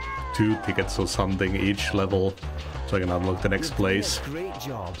try to get 2 tickets or something each level, so I can unlock the next You're place. doing a great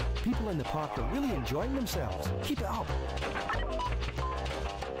job. People in the park are really enjoying themselves. Keep it up.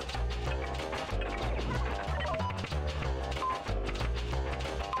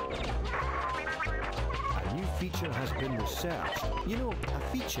 A new feature has been researched. You know, a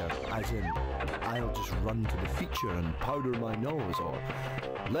feature as in, I'll just run to the feature and powder my nose, or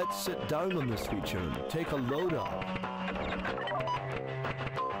let's sit down on this feature and take a load up.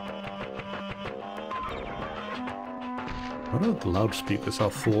 What are the loudspeakers are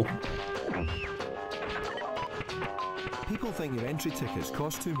for? People think your entry tickets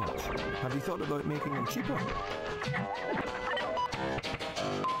cost too much. Have you thought about making them cheaper?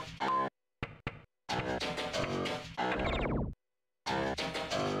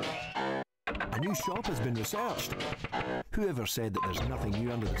 A new shop has been researched. Whoever said that there's nothing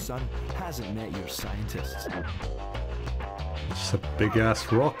new under the sun hasn't met your scientists. It's a big ass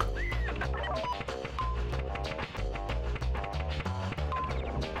rock.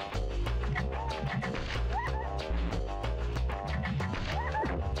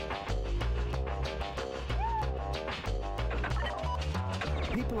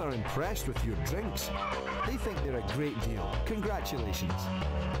 People are impressed with your drinks. They think they're a great deal. Congratulations.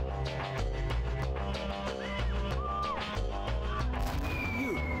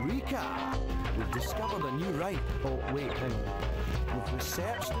 Eureka! We've discovered a new ride. Oh, wait, hang on. We've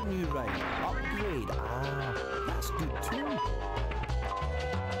researched a new ride. Upgrade. Ah, that's good too.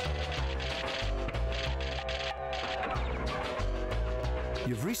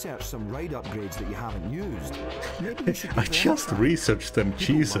 You've researched some ride upgrades that you haven't used. Maybe you should I give them a just try. researched them,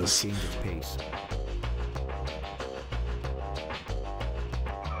 People love a Jesus. change of pace.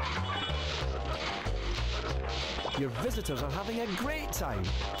 Your visitors are having a great time.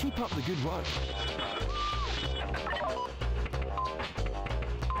 Keep up the good work.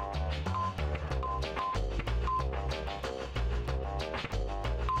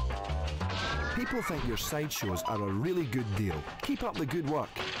 People think your sideshows are a really good deal. Keep up the good work.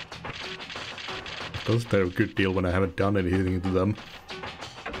 Because they're a good deal when I haven't done anything to them.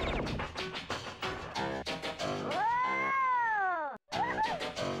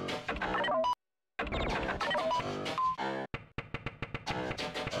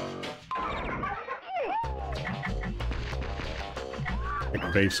 The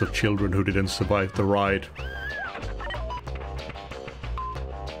graves of children who didn't survive the ride.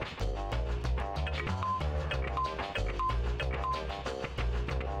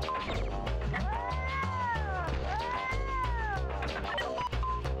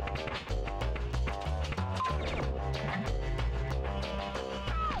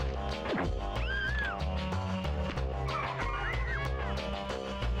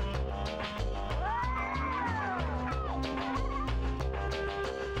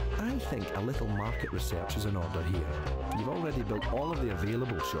 I think a little market research is in order here. You've already built all of the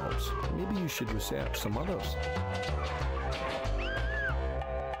available shops. Maybe you should research some others.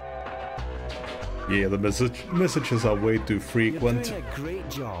 Yeah, the messages are way too frequent. You're doing a great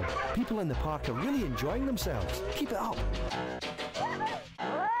job. People in the park are really enjoying themselves. Keep it up.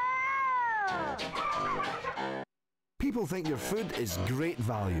 People think your food is great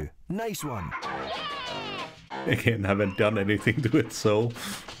value. Nice one. Again, haven't done anything to it, so...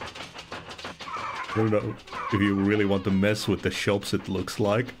 I don't know if you really want to mess with the shops, it looks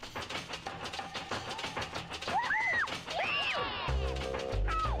like.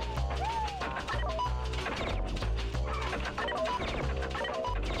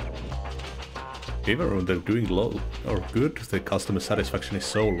 Even when they're doing low or good, the customer satisfaction is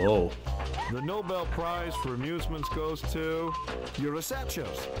so low. The Nobel Prize for Amusements goes to... Your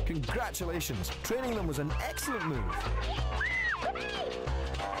researchers. Congratulations. Training them was an excellent move.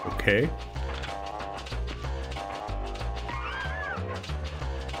 Okay.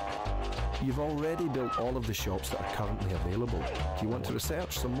 You've already built all of the shops that are currently available. Do you want to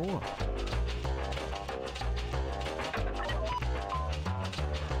research some more?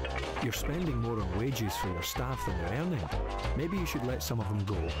 You're spending more on wages for your staff than you're earning. Maybe you should let some of them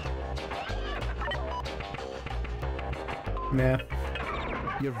go. Nah.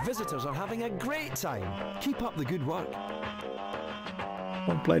 Your visitors are having a great time. Keep up the good work.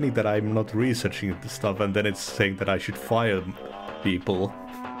 Complaining that I'm not researching the stuff and then it's saying that I should fire people.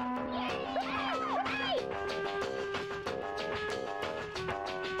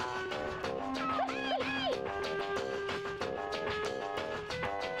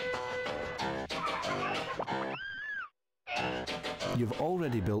 You've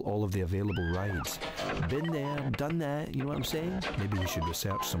already built all of the available rides. Been there, done that, you know what I'm saying? Maybe you should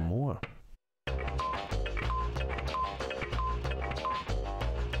research some more.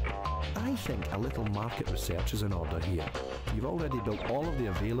 I think a little market research is in order here. You've already built all of the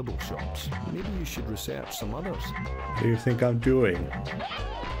available shops. Maybe you should research some others. What do you think I'm doing?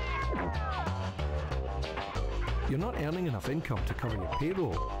 You're not earning enough income to cover your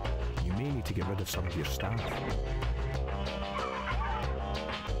payroll. You may need to get rid of some of your staff.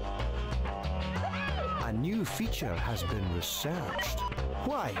 A new feature has been researched.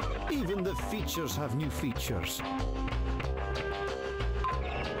 Why? Even the features have new features.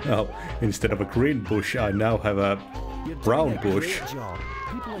 Oh, instead of a green bush, I now have a You're doing brown a bush. great job.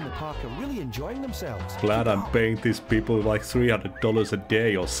 People in the park are really enjoying themselves. Glad Keep I'm up. paying these people like $300 a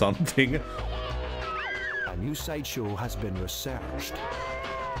day or something. A new sideshow has been researched.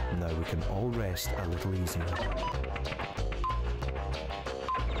 Now we can all rest a little easier.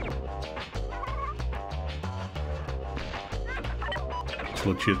 It's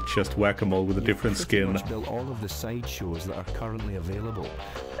legit just whack-a-mole with a different You've skin. pretty much built all of the sideshows that are currently available.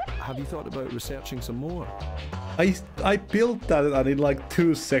 Have you thought about researching some more? I built that and in like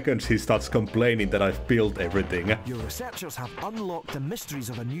 2 seconds he starts complaining that I've built everything. Your researchers have unlocked the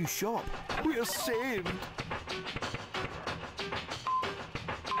mysteries of a new shop. We're saved!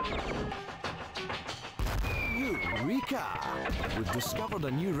 Eureka! We've discovered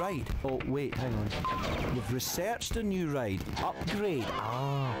a new ride. Oh, wait, hang on. We've researched a new ride. Upgrade.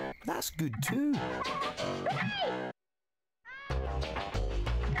 Ah, that's good too.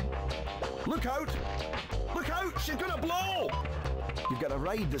 Look out! Look out! She's gonna blow! You've got a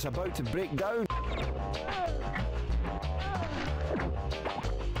ride that's about to break down.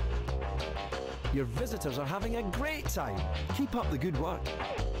 Your visitors are having a great time. Keep up the good work.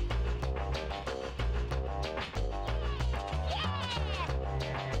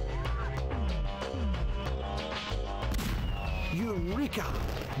 Eureka!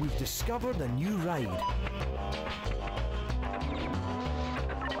 We've discovered a new ride.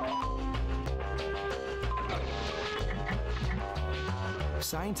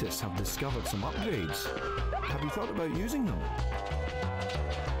 Scientists have discovered some upgrades. Have you thought about using them?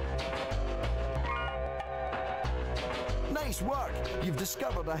 Nice work! You've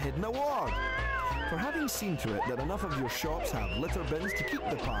discovered a hidden award. For having seen to it that enough of your shops have litter bins to keep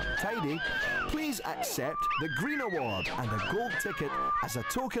the park tidy, please accept the Green Award and a gold ticket as a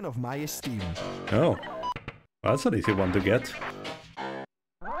token of my esteem. Oh, that's an easy one to get.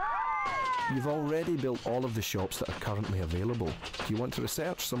 You've already built all of the shops that are currently available. Do you want to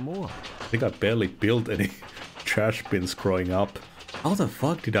research some more? I think I barely built any trash bins growing up. How the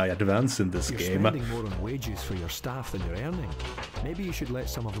fuck did I advance in this game? You're spending more on wages for your staff than you're earning. Maybe you should let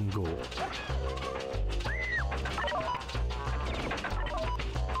some of them go.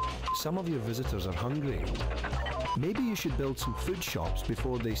 Some of your visitors are hungry. Maybe you should build some food shops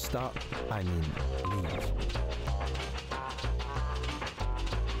before they leave.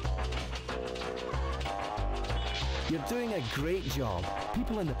 You're doing a great job.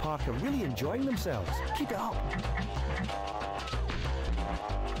 People in the park are really enjoying themselves. Keep it up.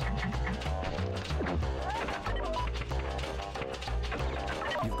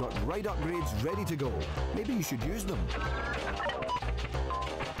 You've got ride upgrades ready to go. Maybe you should use them.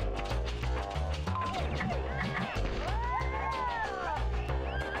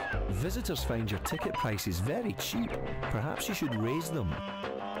 Visitors find your ticket prices very cheap. Perhaps you should raise them.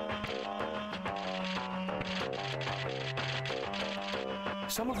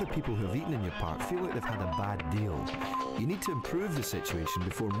 Some of the people who have eaten in your park feel like they've had a bad deal. You need to improve the situation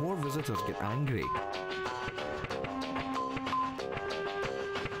before more visitors get angry.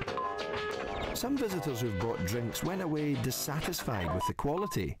 Some visitors who've bought drinks went away dissatisfied with the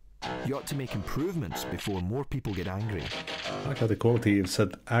quality. You ought to make improvements before more people get angry. I like how the quality is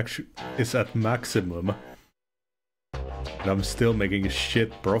at maximum. And I'm still making a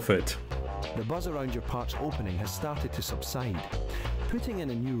shit profit. The buzz around your park's opening has started to subside. Putting in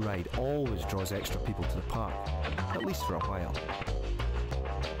a new ride always draws extra people to the park, at least for a while.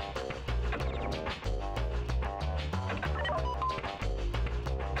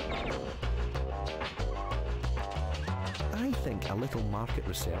 I think a little market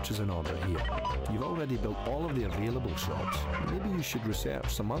research is in order here. You've already built all of the available shops. Maybe you should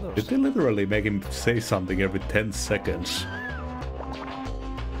research some others. Did they literally make him say something every 10 seconds?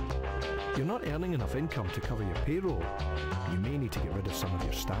 You're not earning enough income to cover your payroll. You may need to get rid of some of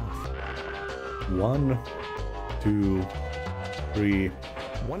your staff. 1, 2, 3.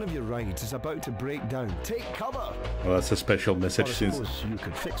 One of your rides is about to break down. Take cover! Well, that's a special Or I message since suppose you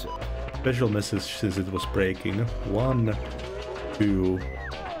could fix it. special message since it was breaking. 1, 2,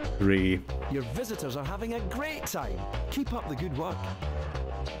 3. Your visitors are having a great time. Keep up the good work.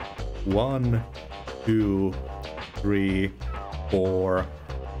 1, 2, 3, 4,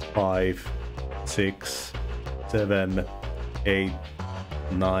 5, 6, 7, 8,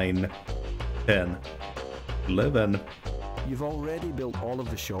 9, 10, 11. You've already built all of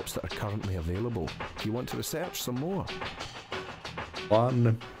the shops that are currently available. Do you want to research some more?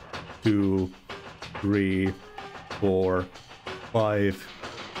 1, 2, 3, 4, 5,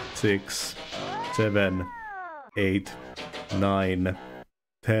 6, 7, 8, 9,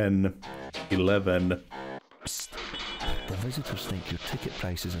 10, 11. Psst. The visitors think your ticket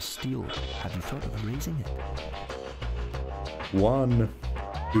price is a steal. Have you thought of raising it? 1,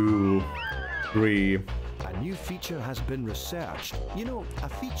 2, 3. A new feature has been researched. You know, a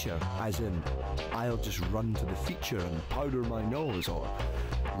feature as in, I'll just run to the feature and powder my nose, or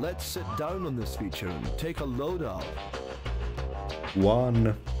let's sit down on this feature and take a load of.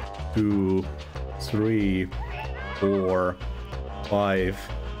 1, 2, 3, 4,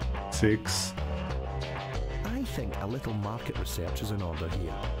 5, 6. I think a little market research is in order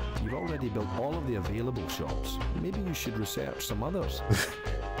here. You've already built all of the available shops. Maybe you should research some others.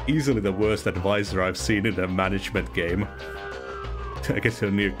 Easily the worst advisor I've seen in a management game. I guess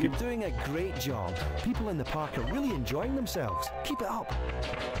you're new. You're doing a great job. People in the park are really enjoying themselves. Keep it up.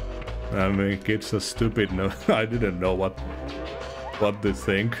 I mean, kids are stupid. No, I didn't know what to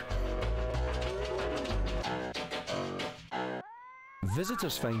think.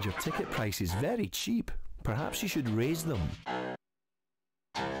 Visitors find your ticket prices very cheap. Perhaps you should raise them.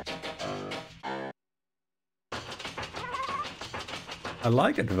 I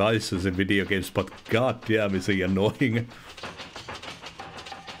like advisors in video games, but goddamn is he annoying.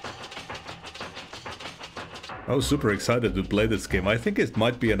 I was super excited to play this game. I think it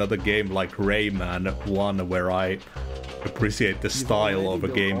might be another game like Rayman 1 where I appreciate the style of a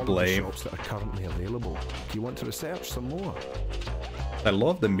gameplay. Shops that are currently available. Do you want to research some more? I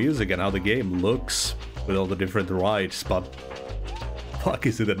love the music and how the game looks with all the different rides, but fuck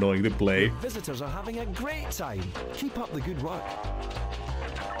is it annoying to play. Visitors are having a great time. Keep up the good work.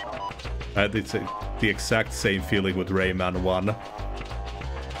 And it's the exact same feeling with Rayman 1.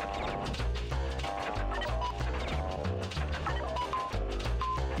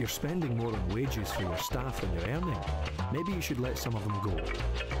 You're spending more on wages for your staff than you're earning. Maybe you should let some of them go.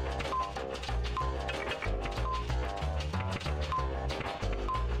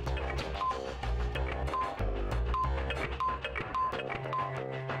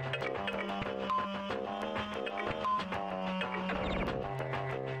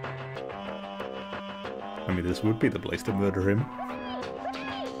 I mean, this would be the place to murder him.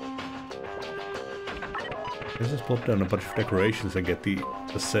 Let's just pop down a bunch of decorations and get the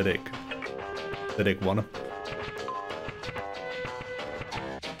aesthetic one.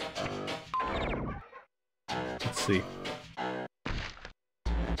 Let's see.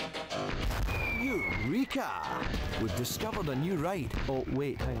 Eureka! We've discovered a new ride. Oh,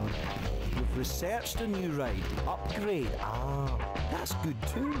 wait, hang on. We've researched a new ride. Upgrade. Ah, that's good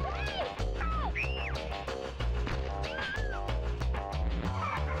too.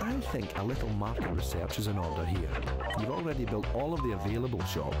 I think a little market research is in order here. You've already built all of the available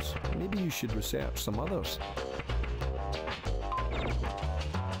shops. Maybe you should research some others.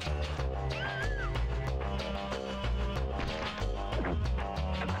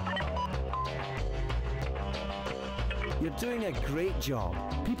 You're doing a great job.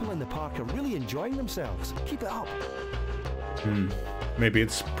 People in the park are really enjoying themselves. Keep it up. Maybe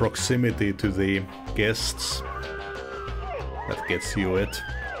it's proximity to the guests that gets you it.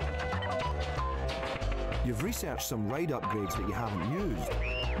 You've researched some ride upgrades that you haven't used.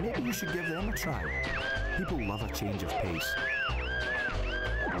 Maybe you should give them a try. People love a change of pace.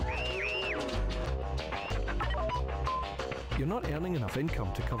 You're not earning enough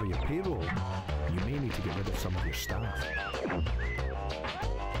income to cover your payroll. You may need to get rid of some of your staff.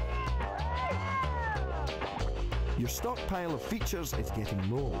 Your stockpile of features is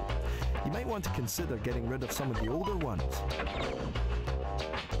getting low. You might want to consider getting rid of some of the older ones.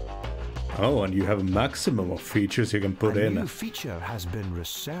 Oh, and you have a maximum of features you can put in. A new feature has been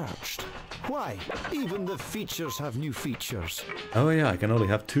researched. Why? Even the features have new features. Oh yeah, I can only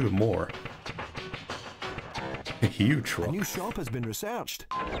have 2 more. A huge rock. A new shop has been researched.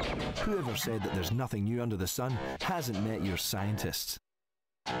 Whoever said that there's nothing new under the sun hasn't met your scientists.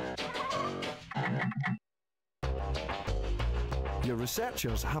 Your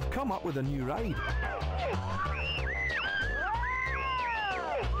researchers have come up with a new ride.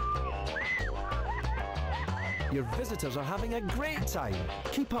 Your visitors are having a great time.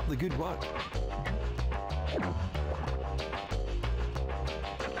 Keep up the good work.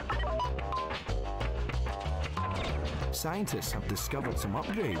 Scientists have discovered some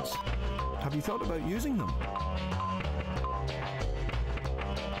upgrades. Have you thought about using them?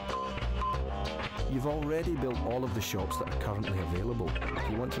 You've already built all of the shops that are currently available.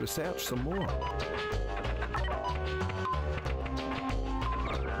 Do you want to research some more?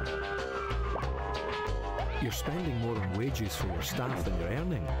 You're spending more on wages for your staff than you're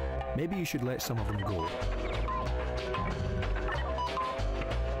earning. Maybe you should let some of them go.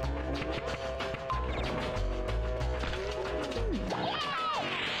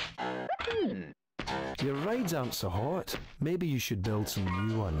 Your rides aren't so hot. Maybe you should build some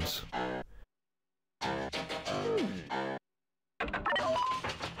new ones.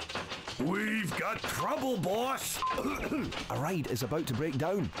 We've got trouble, boss! A ride is about to break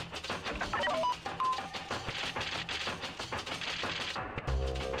down.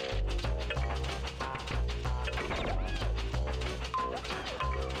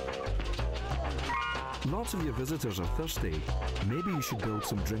 Lots of your visitors are thirsty. Maybe you should build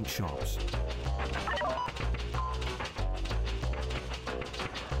some drink shops.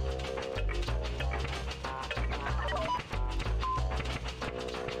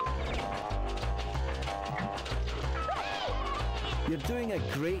 You're doing a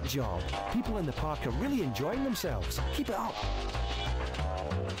great job. People in the park are really enjoying themselves. Keep it up.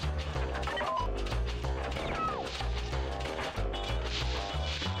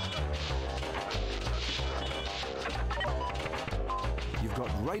 You've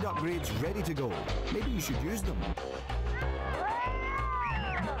got ride upgrades ready to go. Maybe you should use them.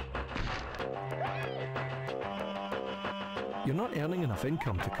 You're not earning enough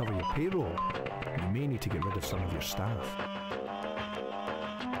income to cover your payroll. You may need to get rid of some of your staff.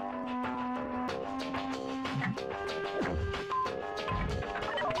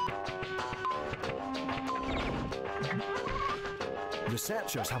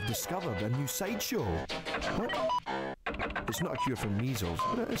 Researchers have discovered a new sideshow. What? It's not a cure for measles,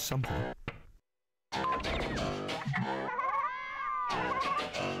 but it is something.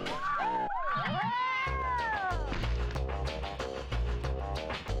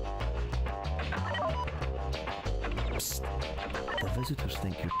 Psst. The visitors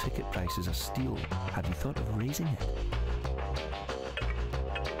think your ticket price is a steal. Have you thought of raising it?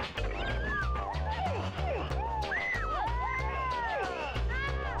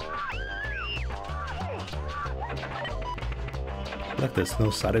 Like there's no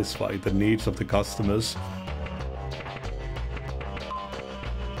satisfying the needs of the customers.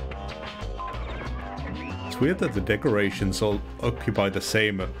 It's weird that the decorations all occupy the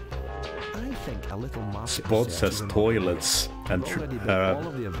same I think a little market spots research as is toilets and already built all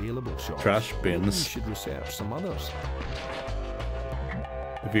of the available shops. trash Maybe you bins. should research some others.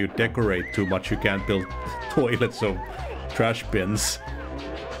 If you decorate too much, you can't build toilets or trash bins.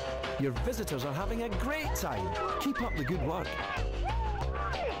 Your visitors are having a great time. Keep up the good work.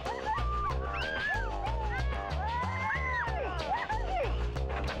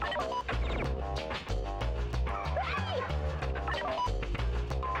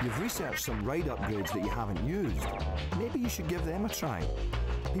 You've researched some ride upgrades that you haven't used. Maybe you should give them a try.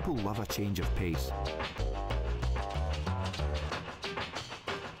 People love a change of pace.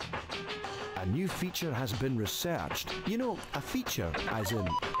 A new feature has been researched. You know, a feature as in,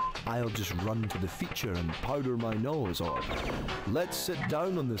 I'll just run to the feature and powder my nose, or let's sit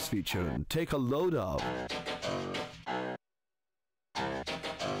down on this feature and take a load of.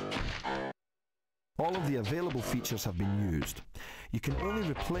 All of the available features have been used. You can only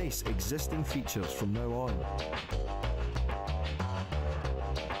replace existing features from now on.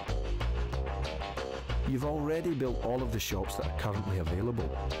 You've already built all of the shops that are currently available.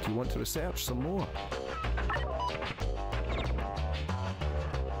 Do you want to research some more?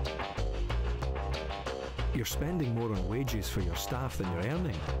 You're spending more on wages for your staff than you're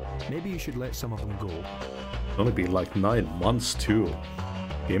earning. Maybe you should let some of them go. It's only been like 9 months too.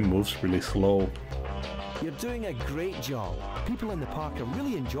 Game moves really slow. You're doing a great job. People in the park are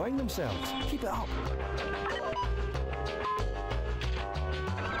really enjoying themselves. Keep it up.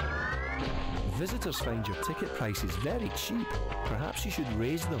 Visitors find your ticket prices very cheap. Perhaps you should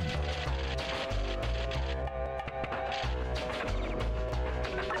raise them.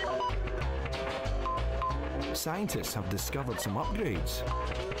 Scientists have discovered some upgrades.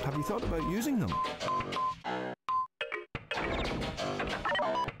 Have you thought about using them?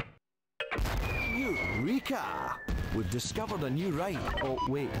 Eureka! We've discovered a new ride. Oh,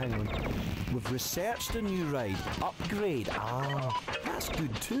 wait, hang on. We've researched a new ride. Upgrade. Ah, that's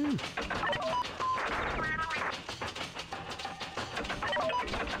good too.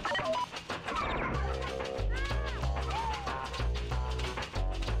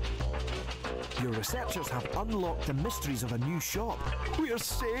 Your researchers have unlocked the mysteries of a new shop. We're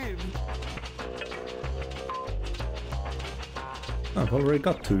saved! I've already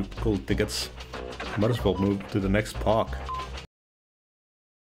got 2 gold tickets. Might as well move to the next park.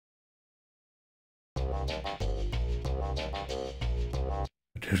 I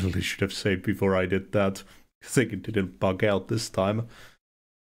definitely should have saved before I did that. I think it didn't bug out this time.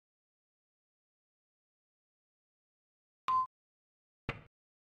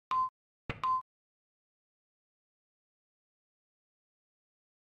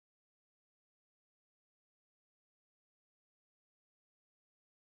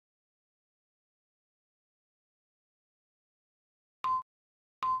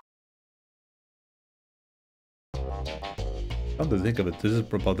 Come to think of it, this is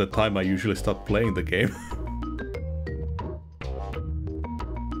about the time I usually start playing the game.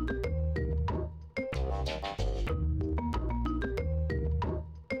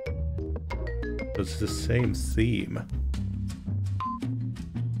 It's the same theme.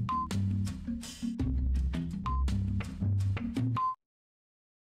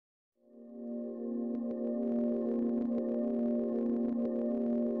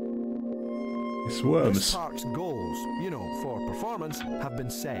 Worms. This park's goals, you know, for performance, have been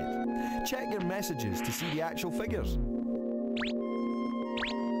set. Check your messages to see the actual figures.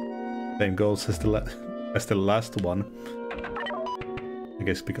 Same goals as the last one. I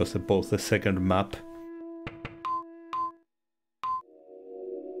guess because they're both the second map.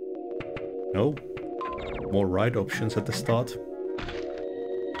 No. More ride options at the start.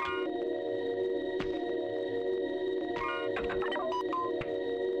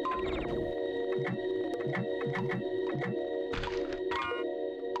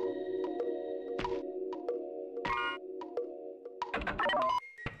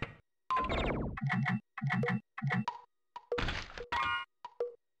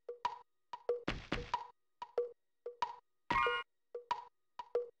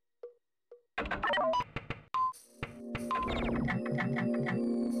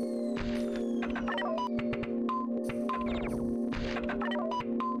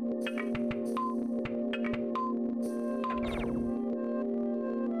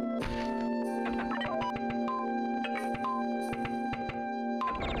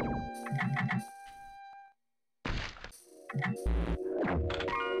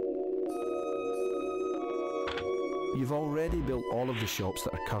 You've already built all of the shops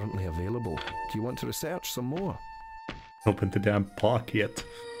that are currently available. Do you want to research some more? Open the damn park yet.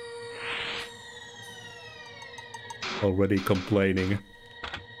 Already complaining.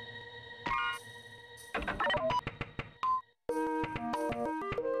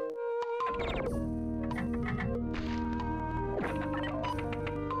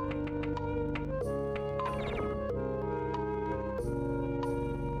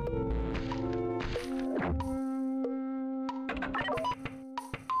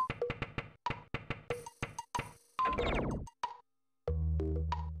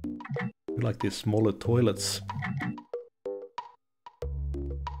 I like these smaller toilets.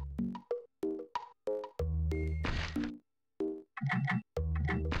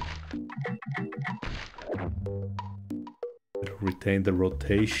 Retain the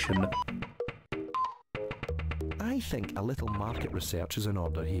rotation. I think a little market research is in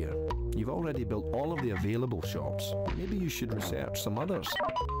order here. You've already built all of the available shops. Maybe you should research some others.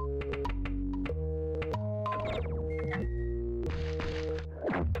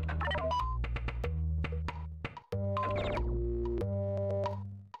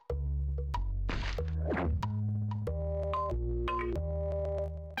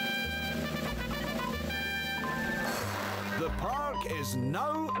 The park is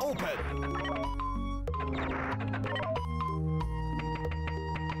now open.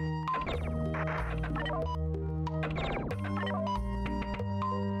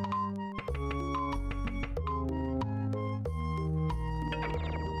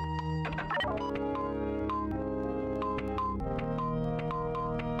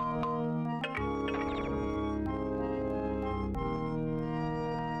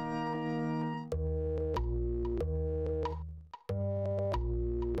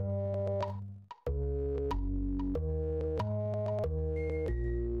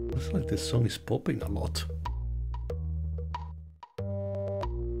 Looks like this song is popping a lot.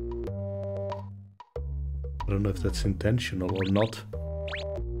 I don't know if that's intentional or not.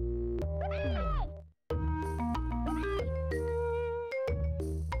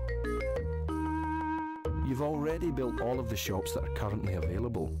 You've already built all of the shops that are currently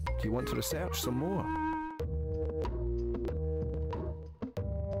available. Do you want to research some more?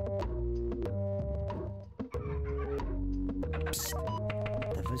 Psst.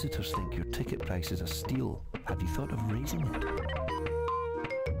 The visitors think your ticket price is a steal. Have you thought of raising it?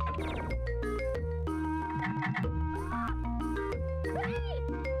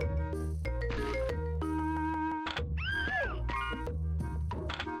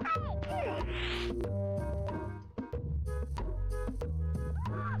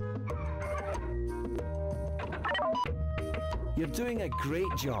 You're doing a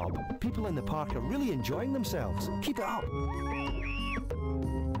great job. People in the park are really enjoying themselves. Keep it up.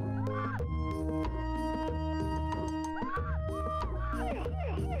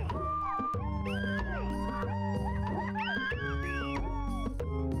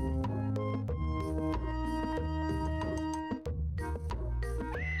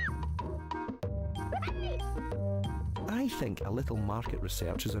 I think a little market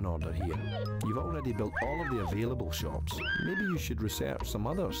research is in order here. You've already built all of the available shops. Maybe you should research some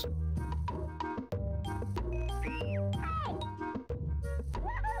others.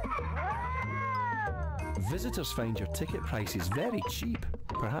 Visitors find your ticket prices very cheap.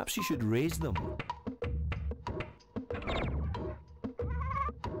 Perhaps you should raise them.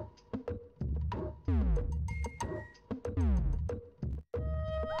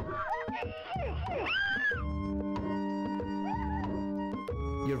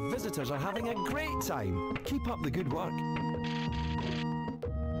 Your visitors are having a great time. Keep up the good work.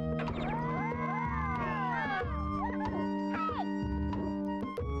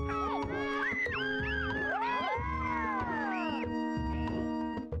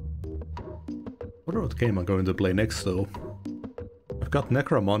 I wonder what game I'm going to play next though. I've got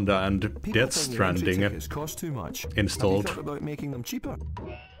Necromunda and Death Stranding cost too much. installed. Have you thought about making them cheaper?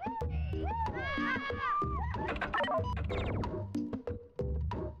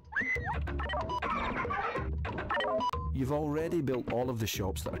 You've already built all of the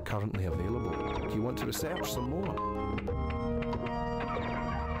shops that are currently available. Do you want to research some more?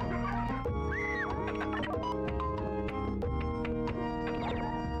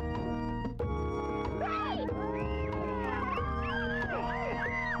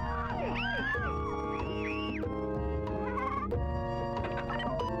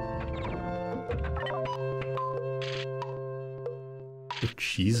 Oh,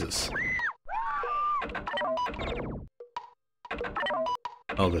 Jesus.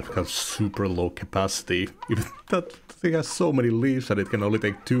 Oh, they've got super low capacity. Even that thing has so many leaves that it can only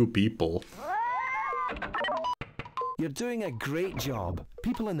take 2 people. You're doing a great job.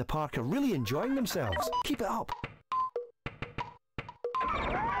 People in the park are really enjoying themselves. Keep it up.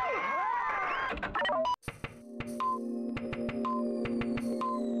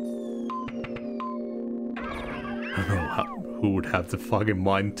 I don't know who would have the fucking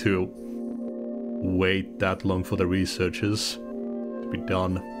mind to wait that long for the researches to be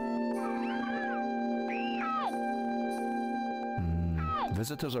done.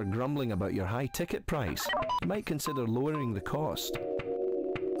 Visitors are grumbling about your high ticket price. You might consider lowering the cost.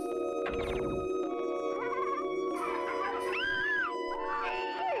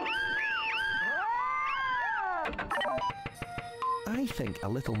 I think a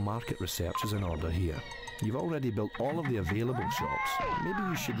little market research is in order here. You've already built all of the available shops. Maybe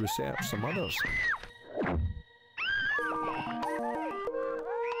you should research some others.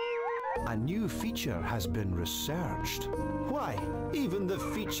 A new feature has been researched. Why? Even the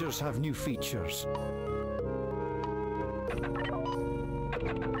features have new features.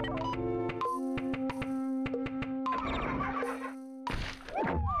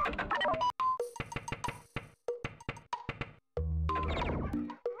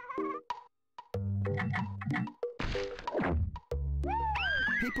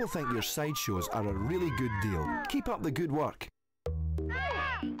 People think your sideshows are a really good deal. Keep up the good work.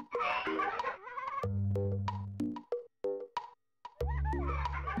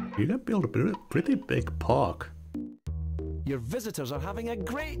 You can build a pretty big park. Your visitors are having a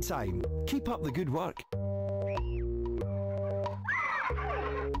great time. Keep up the good work.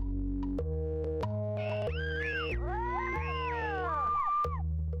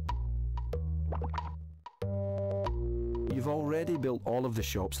 You've already built all of the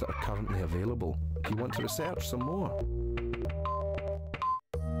shops that are currently available. Do you want to research some more?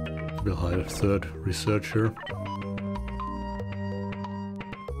 We'll hire a third researcher.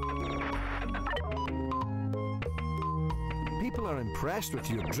 People are impressed with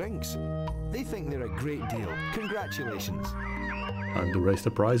your drinks. They think they're a great deal. Congratulations. And to raise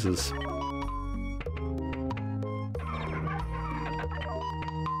the prices.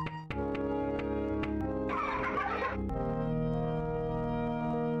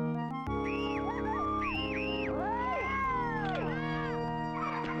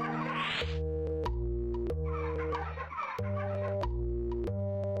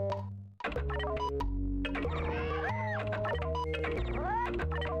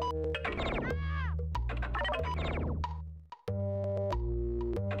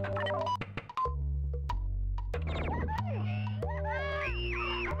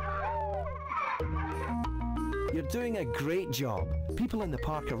 You're doing a great job. People in the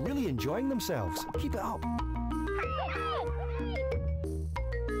park are really enjoying themselves. Keep it up.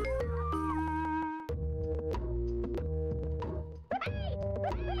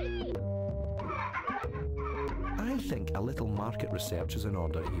 I think a little market research is in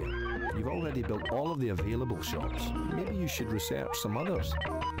order here. You've already built all of the available shops. Maybe you should research some others.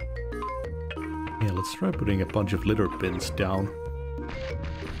 Yeah, let's try putting a bunch of litter bins down.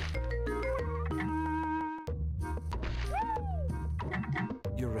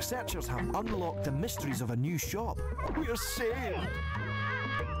 Your researchers have unlocked the mysteries of a new shop. We're saved!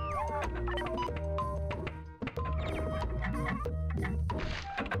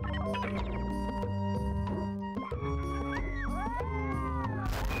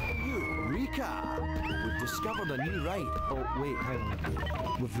 Eureka! We've discovered a new ride. Oh, wait, hang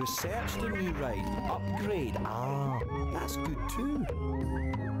on. We've researched a new ride. Upgrade. Ah, that's good too.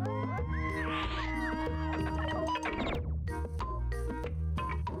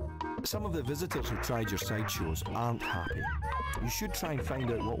 Some of the visitors who tried your sideshows aren't happy. You should try and find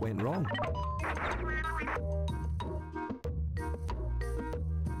out what went wrong.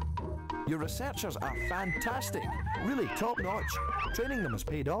 Your researchers are fantastic. Really top-notch. Training them has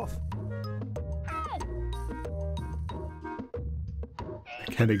paid off.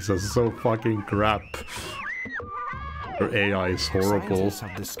 Mechanics are so fucking crap. Their AI is horrible. Scientists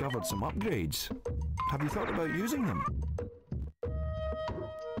have discovered some upgrades. Have you thought about using them?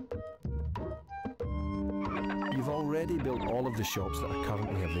 You've already built all of the shops that are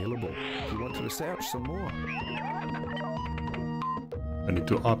currently available. Do you want to research some more? I need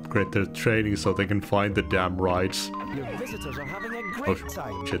to upgrade their training so they can find the damn rides. Your visitors are having a great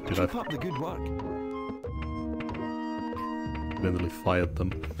time. Shit, did Keep up the good work. Accidentally fired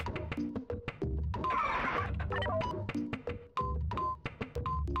them.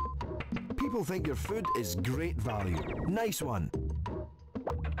 People think your food is great value. Nice one.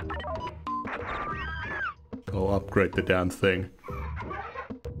 Go upgrade the damn thing.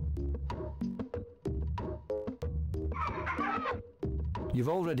 You've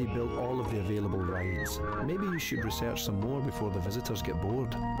already built all of the available rides. Maybe you should research some more before the visitors get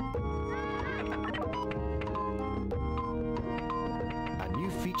bored. A new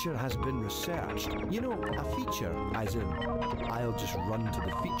feature has been researched. You know, a feature, as in, I'll just run to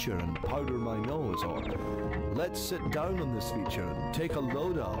the feature and powder my nose, or let's sit down on this feature and take a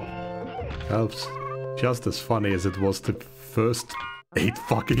load out. That's just as funny as it was the first 8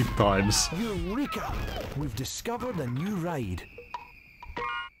 fucking times. Eureka! We've discovered a new ride.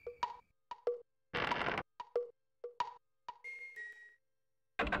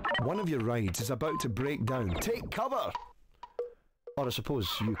 One of your rides is about to break down. Take cover! Or I suppose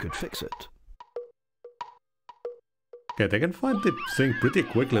you could fix it. Okay, they can find the thing pretty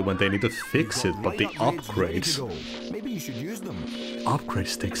quickly when they need to fix it, but the upgrades... Maybe you should use them.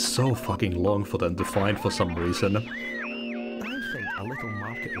 Upgrades take so fucking long for them to find for some reason. I think a little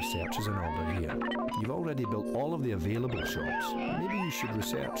market research is in order here. You've already built all of the available shops. Maybe you should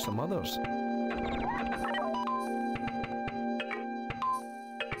research some others.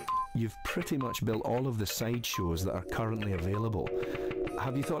 You've pretty much built all of the sideshows that are currently available.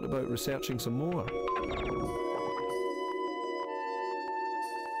 Have you thought about researching some more?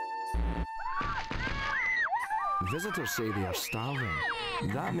 Visitors say they are starving.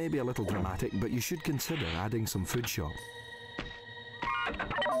 That may be a little dramatic, but you should consider adding some food shop.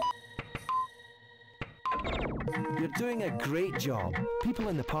 You're doing a great job. People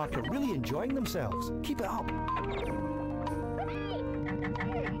in the park are really enjoying themselves. Keep it up.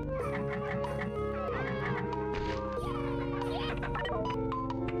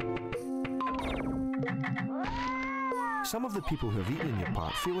 Some of the people who have eaten in your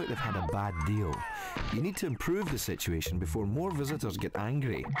park feel like they've had a bad deal. You need to improve the situation before more visitors get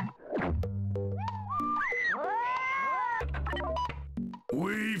angry.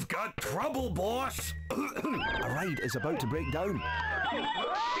 We've got trouble, boss! A ride is about to break down.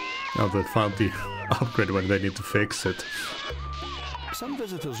 Now they found the upgrade when they need to fix it. Some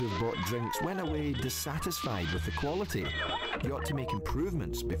visitors who've bought drinks went away dissatisfied with the quality. You ought to make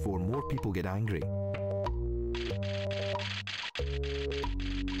improvements before more people get angry.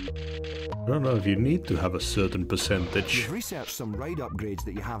 I don't know if you need to have a certain percentage. You've researched some ride upgrades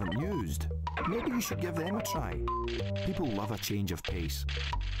that you haven't used. Maybe you should give them a try. People love a change of pace.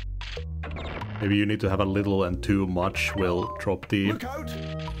 Maybe you need to have a little and too much will drop the... Look out!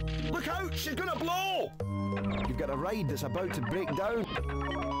 Look out! She's gonna blow! You've got a ride that's about to break down.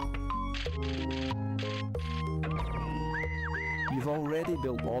 You've already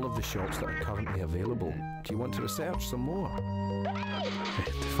built all of the shops that are currently available. Do you want to research some more?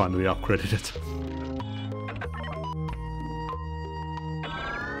 They finally upgraded it.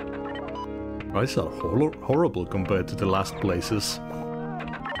 Prices are horrible compared to the last places.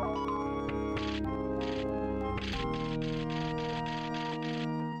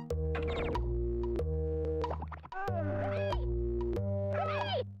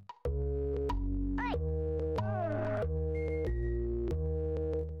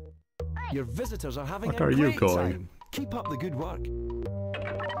 Your visitors are having What a are you great going? time. Keep up the good work.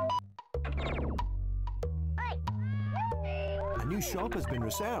 A new shop has been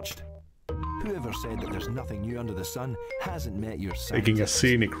researched. Whoever said that there's nothing new under the sun hasn't met your scientists. Taking a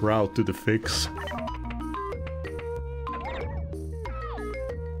scenic route to the fix.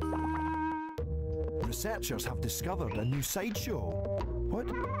 Researchers have discovered a new sideshow. What?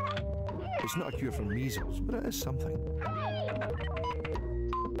 It's not a cure for measles, but it is something.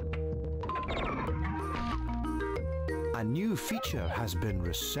 A new feature has been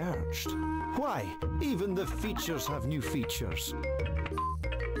researched. Why? Even the features have new features.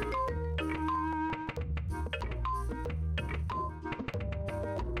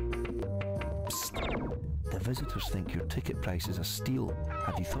 Psst. The visitors think your ticket price is a steal.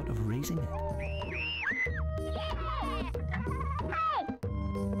 Have you thought of raising it?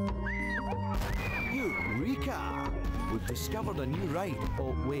 Eureka! We've discovered a new ride.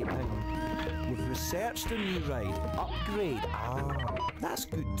 Oh, wait, hang on. We've researched a new ride. Upgrade. Ah, that's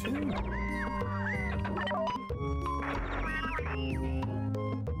good too.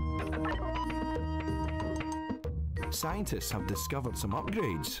 Scientists have discovered some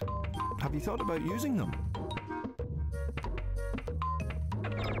upgrades. Have you thought about using them?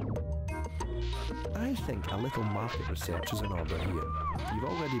 I think a little market research is in order here. You've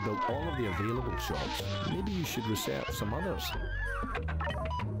already built all of the available shops. Maybe you should research some others.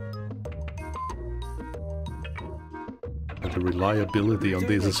 The reliability on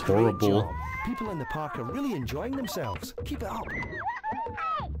this is horrible. People in the park are really enjoying themselves. Keep it up.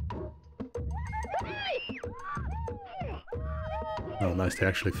 Oh, nice, they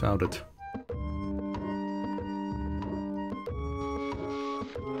actually found it.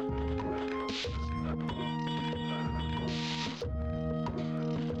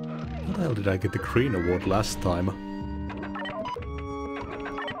 hell did I get the green award last time?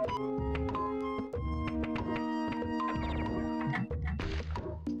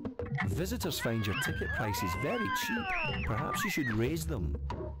 Visitors find your ticket prices very cheap. Perhaps you should raise them.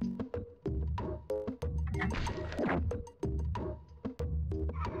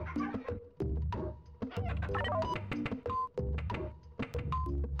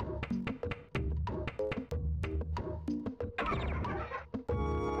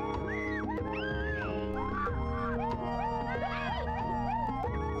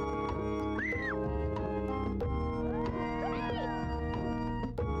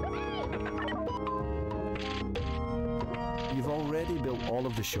 You've already built all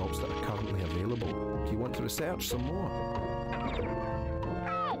of the shops that are currently available. Do you want to research some more?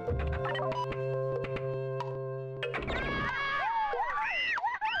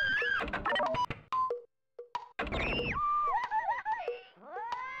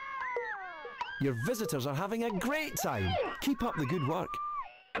 Your visitors are having a great time. Keep up the good work.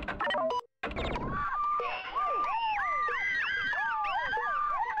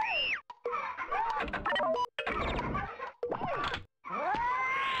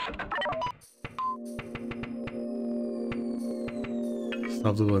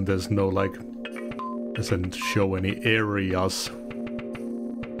 Sometimes there's no like, doesn't show any areas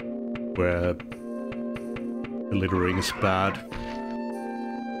where the littering is bad.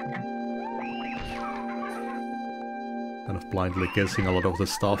 Kind of blindly guessing a lot of the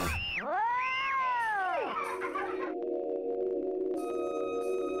stuff.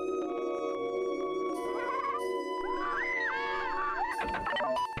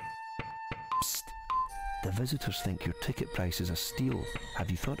 Psst. The visitors think your ticket price is a steal.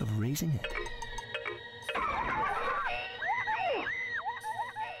 Have you thought of raising it?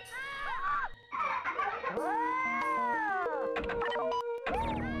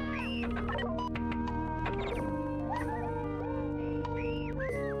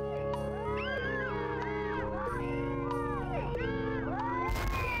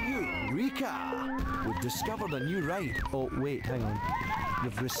 Eureka! We've discovered a new ride. Oh, wait, hang on.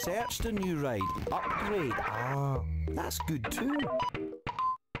 You've researched a new ride. Upgrade. Ah, that's good too.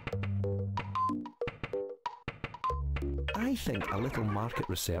 I think a little market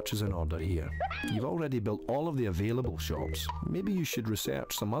research is in order here. You've already built all of the available shops. Maybe you should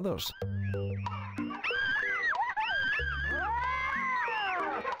research some others.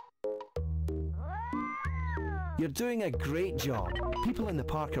 You're doing a great job. People in the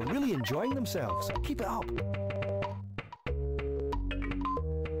park are really enjoying themselves. Keep it up.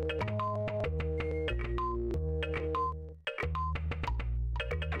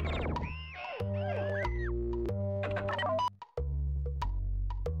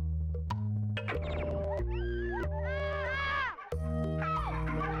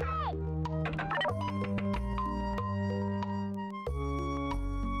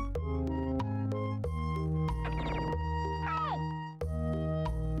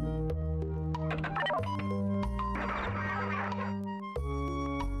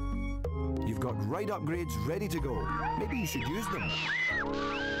 You've got ride upgrades ready to go. Maybe you should use them.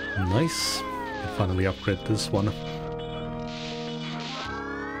 Nice. I finally upgrade this one.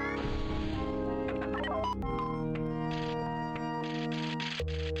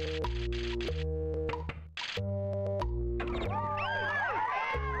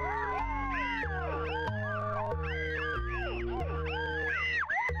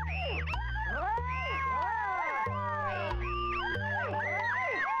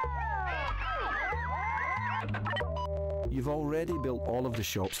 You've already built all of the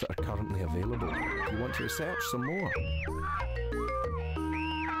shops that are currently available. Do you want to research some more?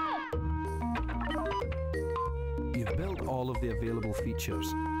 You've built all of the available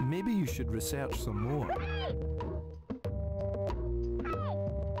features. Maybe you should research some more.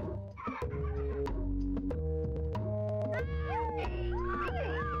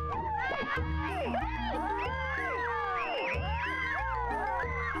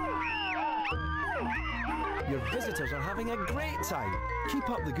 Your visitors are having a great time. Keep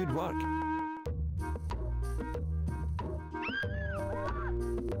up the good work.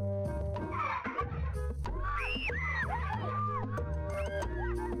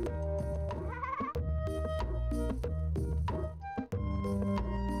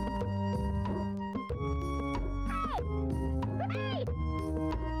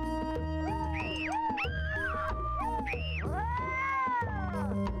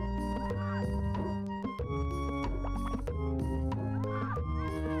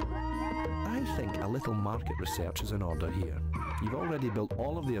 I think a little market research is in order here. You've already built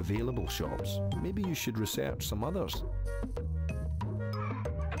all of the available shops. Maybe you should research some others.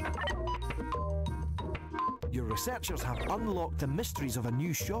 Your researchers have unlocked the mysteries of a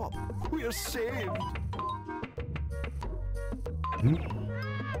new shop. We are saved!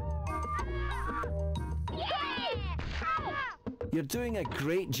 You're doing a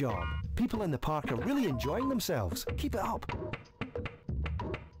great job. People in the park are really enjoying themselves. Keep it up.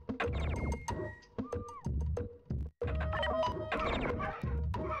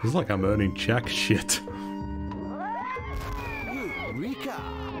 It's like I'm earning jack shit. Eureka!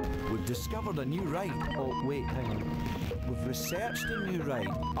 We've discovered a new ride. Oh, wait, hang on. We've researched a new ride.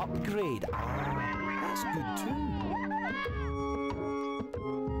 Upgrade. Ah, that's good too.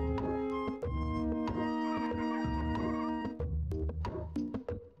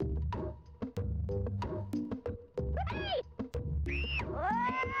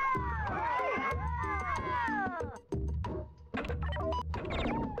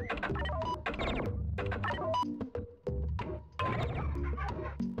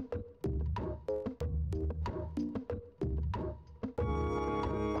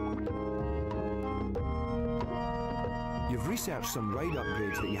 You've researched some ride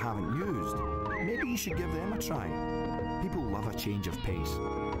upgrades that you haven't used. Maybe you should give them a try. People love a change of pace.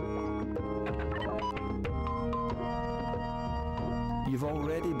 You've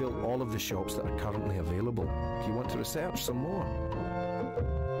already built all of the shops that are currently available. Do you want to research some more?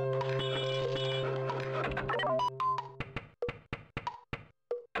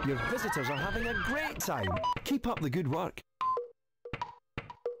 Your visitors are having a great time. Keep up the good work.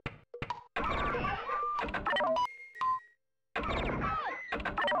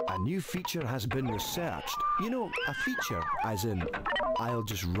 A new feature has been researched. You know, a feature as in, I'll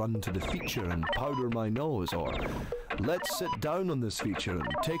just run to the feature and powder my nose, or let's sit down on this feature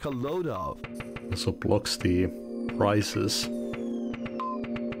and take a load of. Also blocks the prices.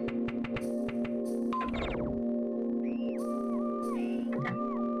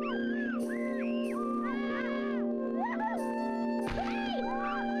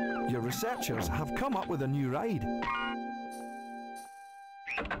 Your researchers have come up with a new ride.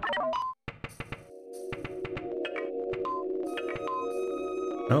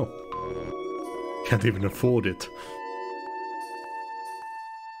 Oh. Can't even afford it.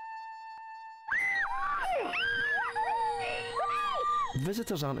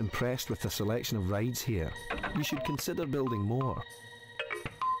 Visitors aren't impressed with the selection of rides here. You should consider building more.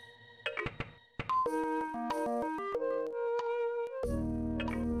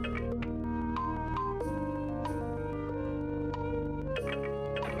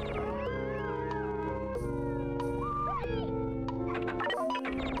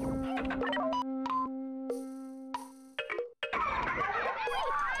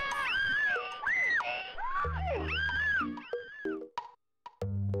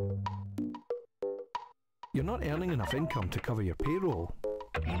 You're not earning enough income to cover your payroll.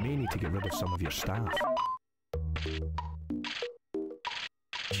 You may need to get rid of some of your staff.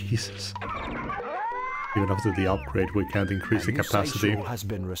 Jesus. Even after the upgrade, we can't increase the capacity. A new sideshow has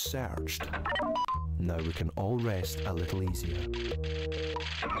been researched. Now we can all rest a little easier.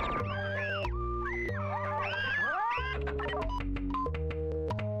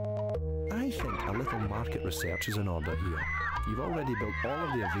 I think a little market research is in order here. You've already built all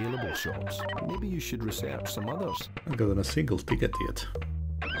of the available shops. Maybe you should research some others. I haven't gotten a single ticket yet.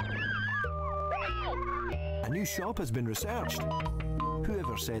 A new shop has been researched.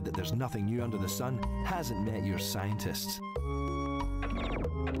 Whoever said that there's nothing new under the sun hasn't met your scientists.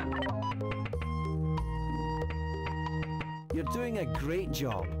 You're doing a great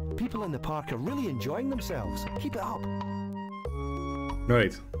job. People in the park are really enjoying themselves. Keep it up.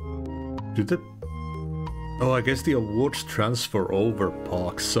 Right. Did that... Oh, I guess the awards transfer over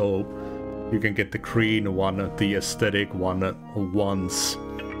parks, so you can get the green one, the aesthetic one once.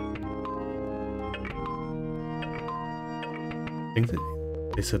 I think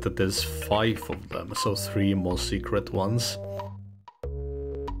they said that there's 5 of them, so 3 more secret ones.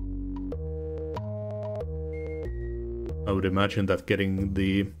 I would imagine that getting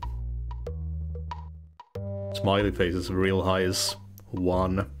the smiley faces real high is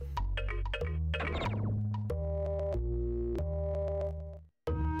 1.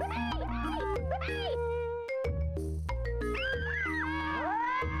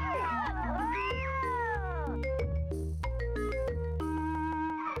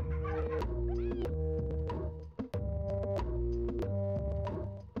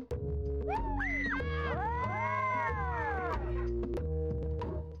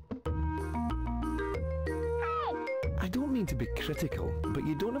 I don't mean to be critical, but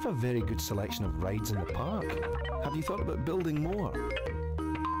you don't have a very good selection of rides in the park. Have you thought about building more?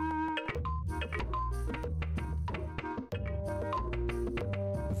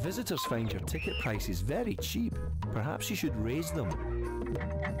 Visitors find your ticket prices very cheap. Perhaps you should raise them.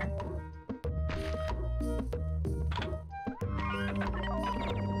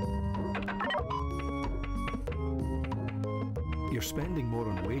 You're spending more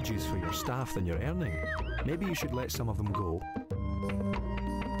on wages for your staff than you're earning. Maybe you should let some of them go.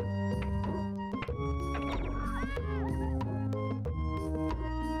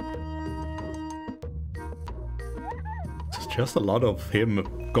 It's just a lot of him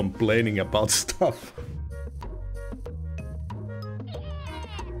complaining about stuff.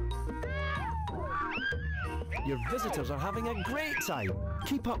 Your visitors are having a great time.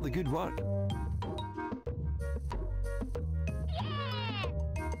 Keep up the good work.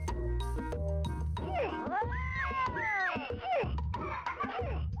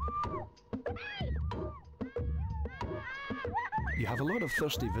 You have a lot of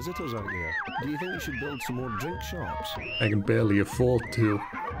thirsty visitors out there. Do you think you should build some more drink shops? I can barely afford to.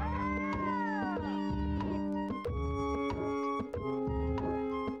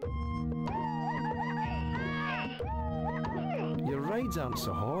 Your rides aren't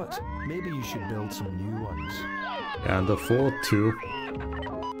so hot. Maybe you should build some new ones. And afford to.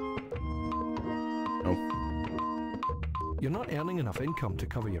 No. You're not earning enough income to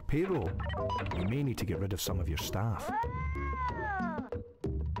cover your payroll. You may need to get rid of some of your staff.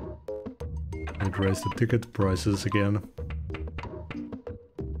 I'd raise the ticket prices again.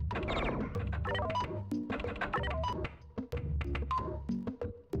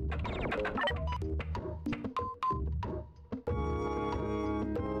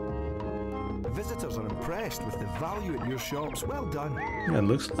 Visitors are impressed with the value at your shops. Well done. Yeah, it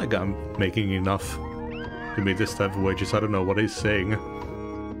looks like I'm making enough to meet this type of wages. I don't know what he's saying.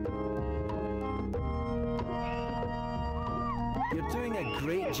 You're doing a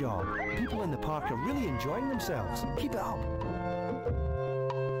great job. People in the park are really enjoying themselves. Keep it up.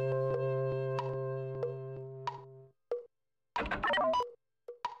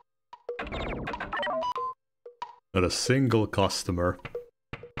 Not a single customer.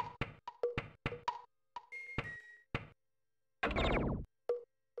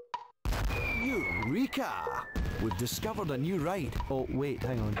 Eureka! We've discovered a new ride. Oh, wait,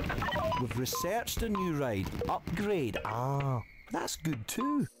 hang on. We've researched a new ride. Upgrade. Ah, that's good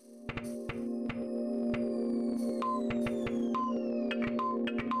too.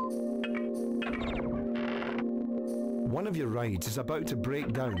 One of your rides is about to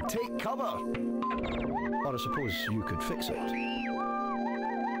break down. Take cover! Or I suppose you could fix it.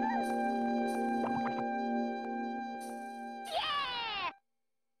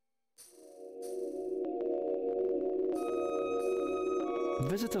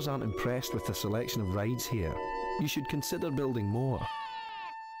 Visitors aren't impressed with the selection of rides here. You should consider building more.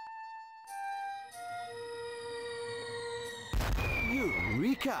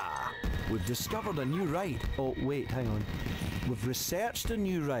 Eureka! We've discovered a new ride. Oh, wait, hang on. We've researched a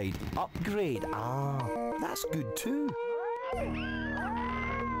new ride. Upgrade. Ah, that's good too.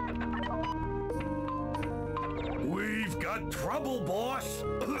 We've got trouble, boss.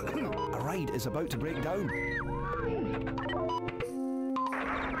 A ride is about to break down.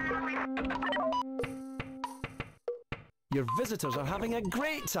 Your visitors are having a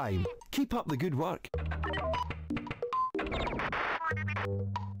great time. Keep up the good work.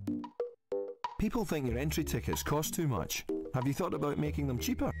 People think your entry tickets cost too much. Have you thought about making them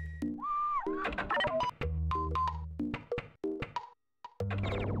cheaper?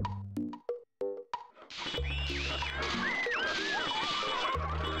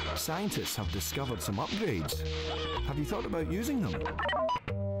 Scientists have discovered some upgrades. Have you thought about using them?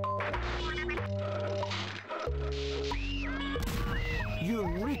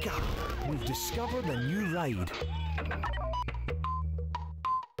 Eureka! We've discovered a new ride.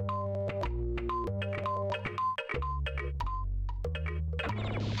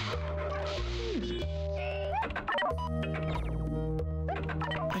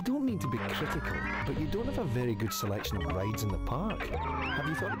 I don't mean to be critical, but you don't have a very good selection of rides in the park. Have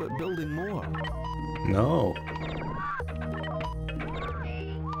you thought about building more? No.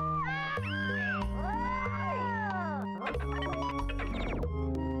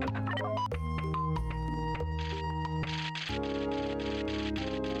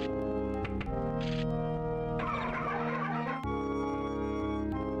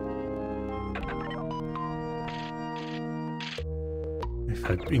 If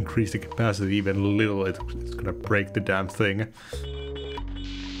I increase the capacity even a little, it's gonna break the damn thing.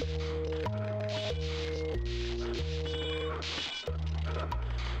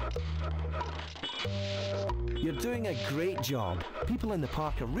 You're doing a great job. People in the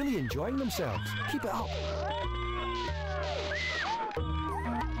park are really enjoying themselves. Keep it up.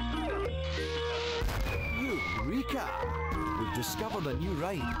 Eureka! We've discovered a new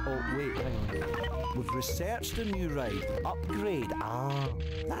ride. Oh, wait, hang on. We've researched a new ride. Upgrade. Ah,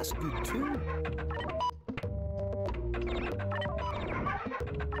 that's good too.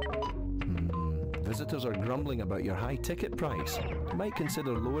 Visitors are grumbling about your high ticket price. You might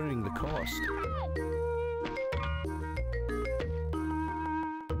consider lowering the cost.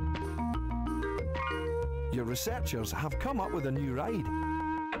 Your researchers have come up with a new ride.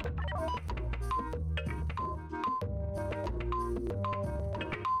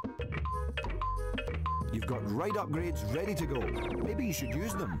 You've got ride upgrades ready to go. Maybe you should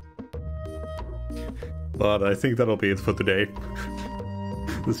use them. But I think that'll be it for today.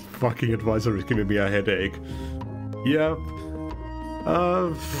 This fucking advisor is giving me a headache. Yeah.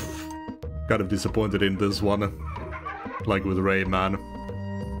 Kind of disappointed in this one. Like with Rayman.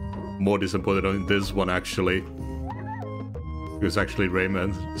 More disappointed in this one, actually. Because actually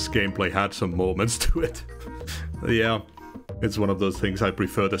Rayman's gameplay had some moments to it. Yeah. It's one of those things I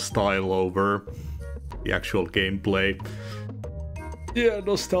prefer the style over the actual gameplay. Yeah,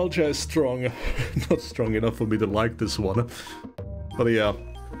 nostalgia is strong. Not strong enough for me to like this one. But yeah,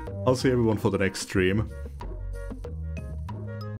 I'll see everyone for the next stream.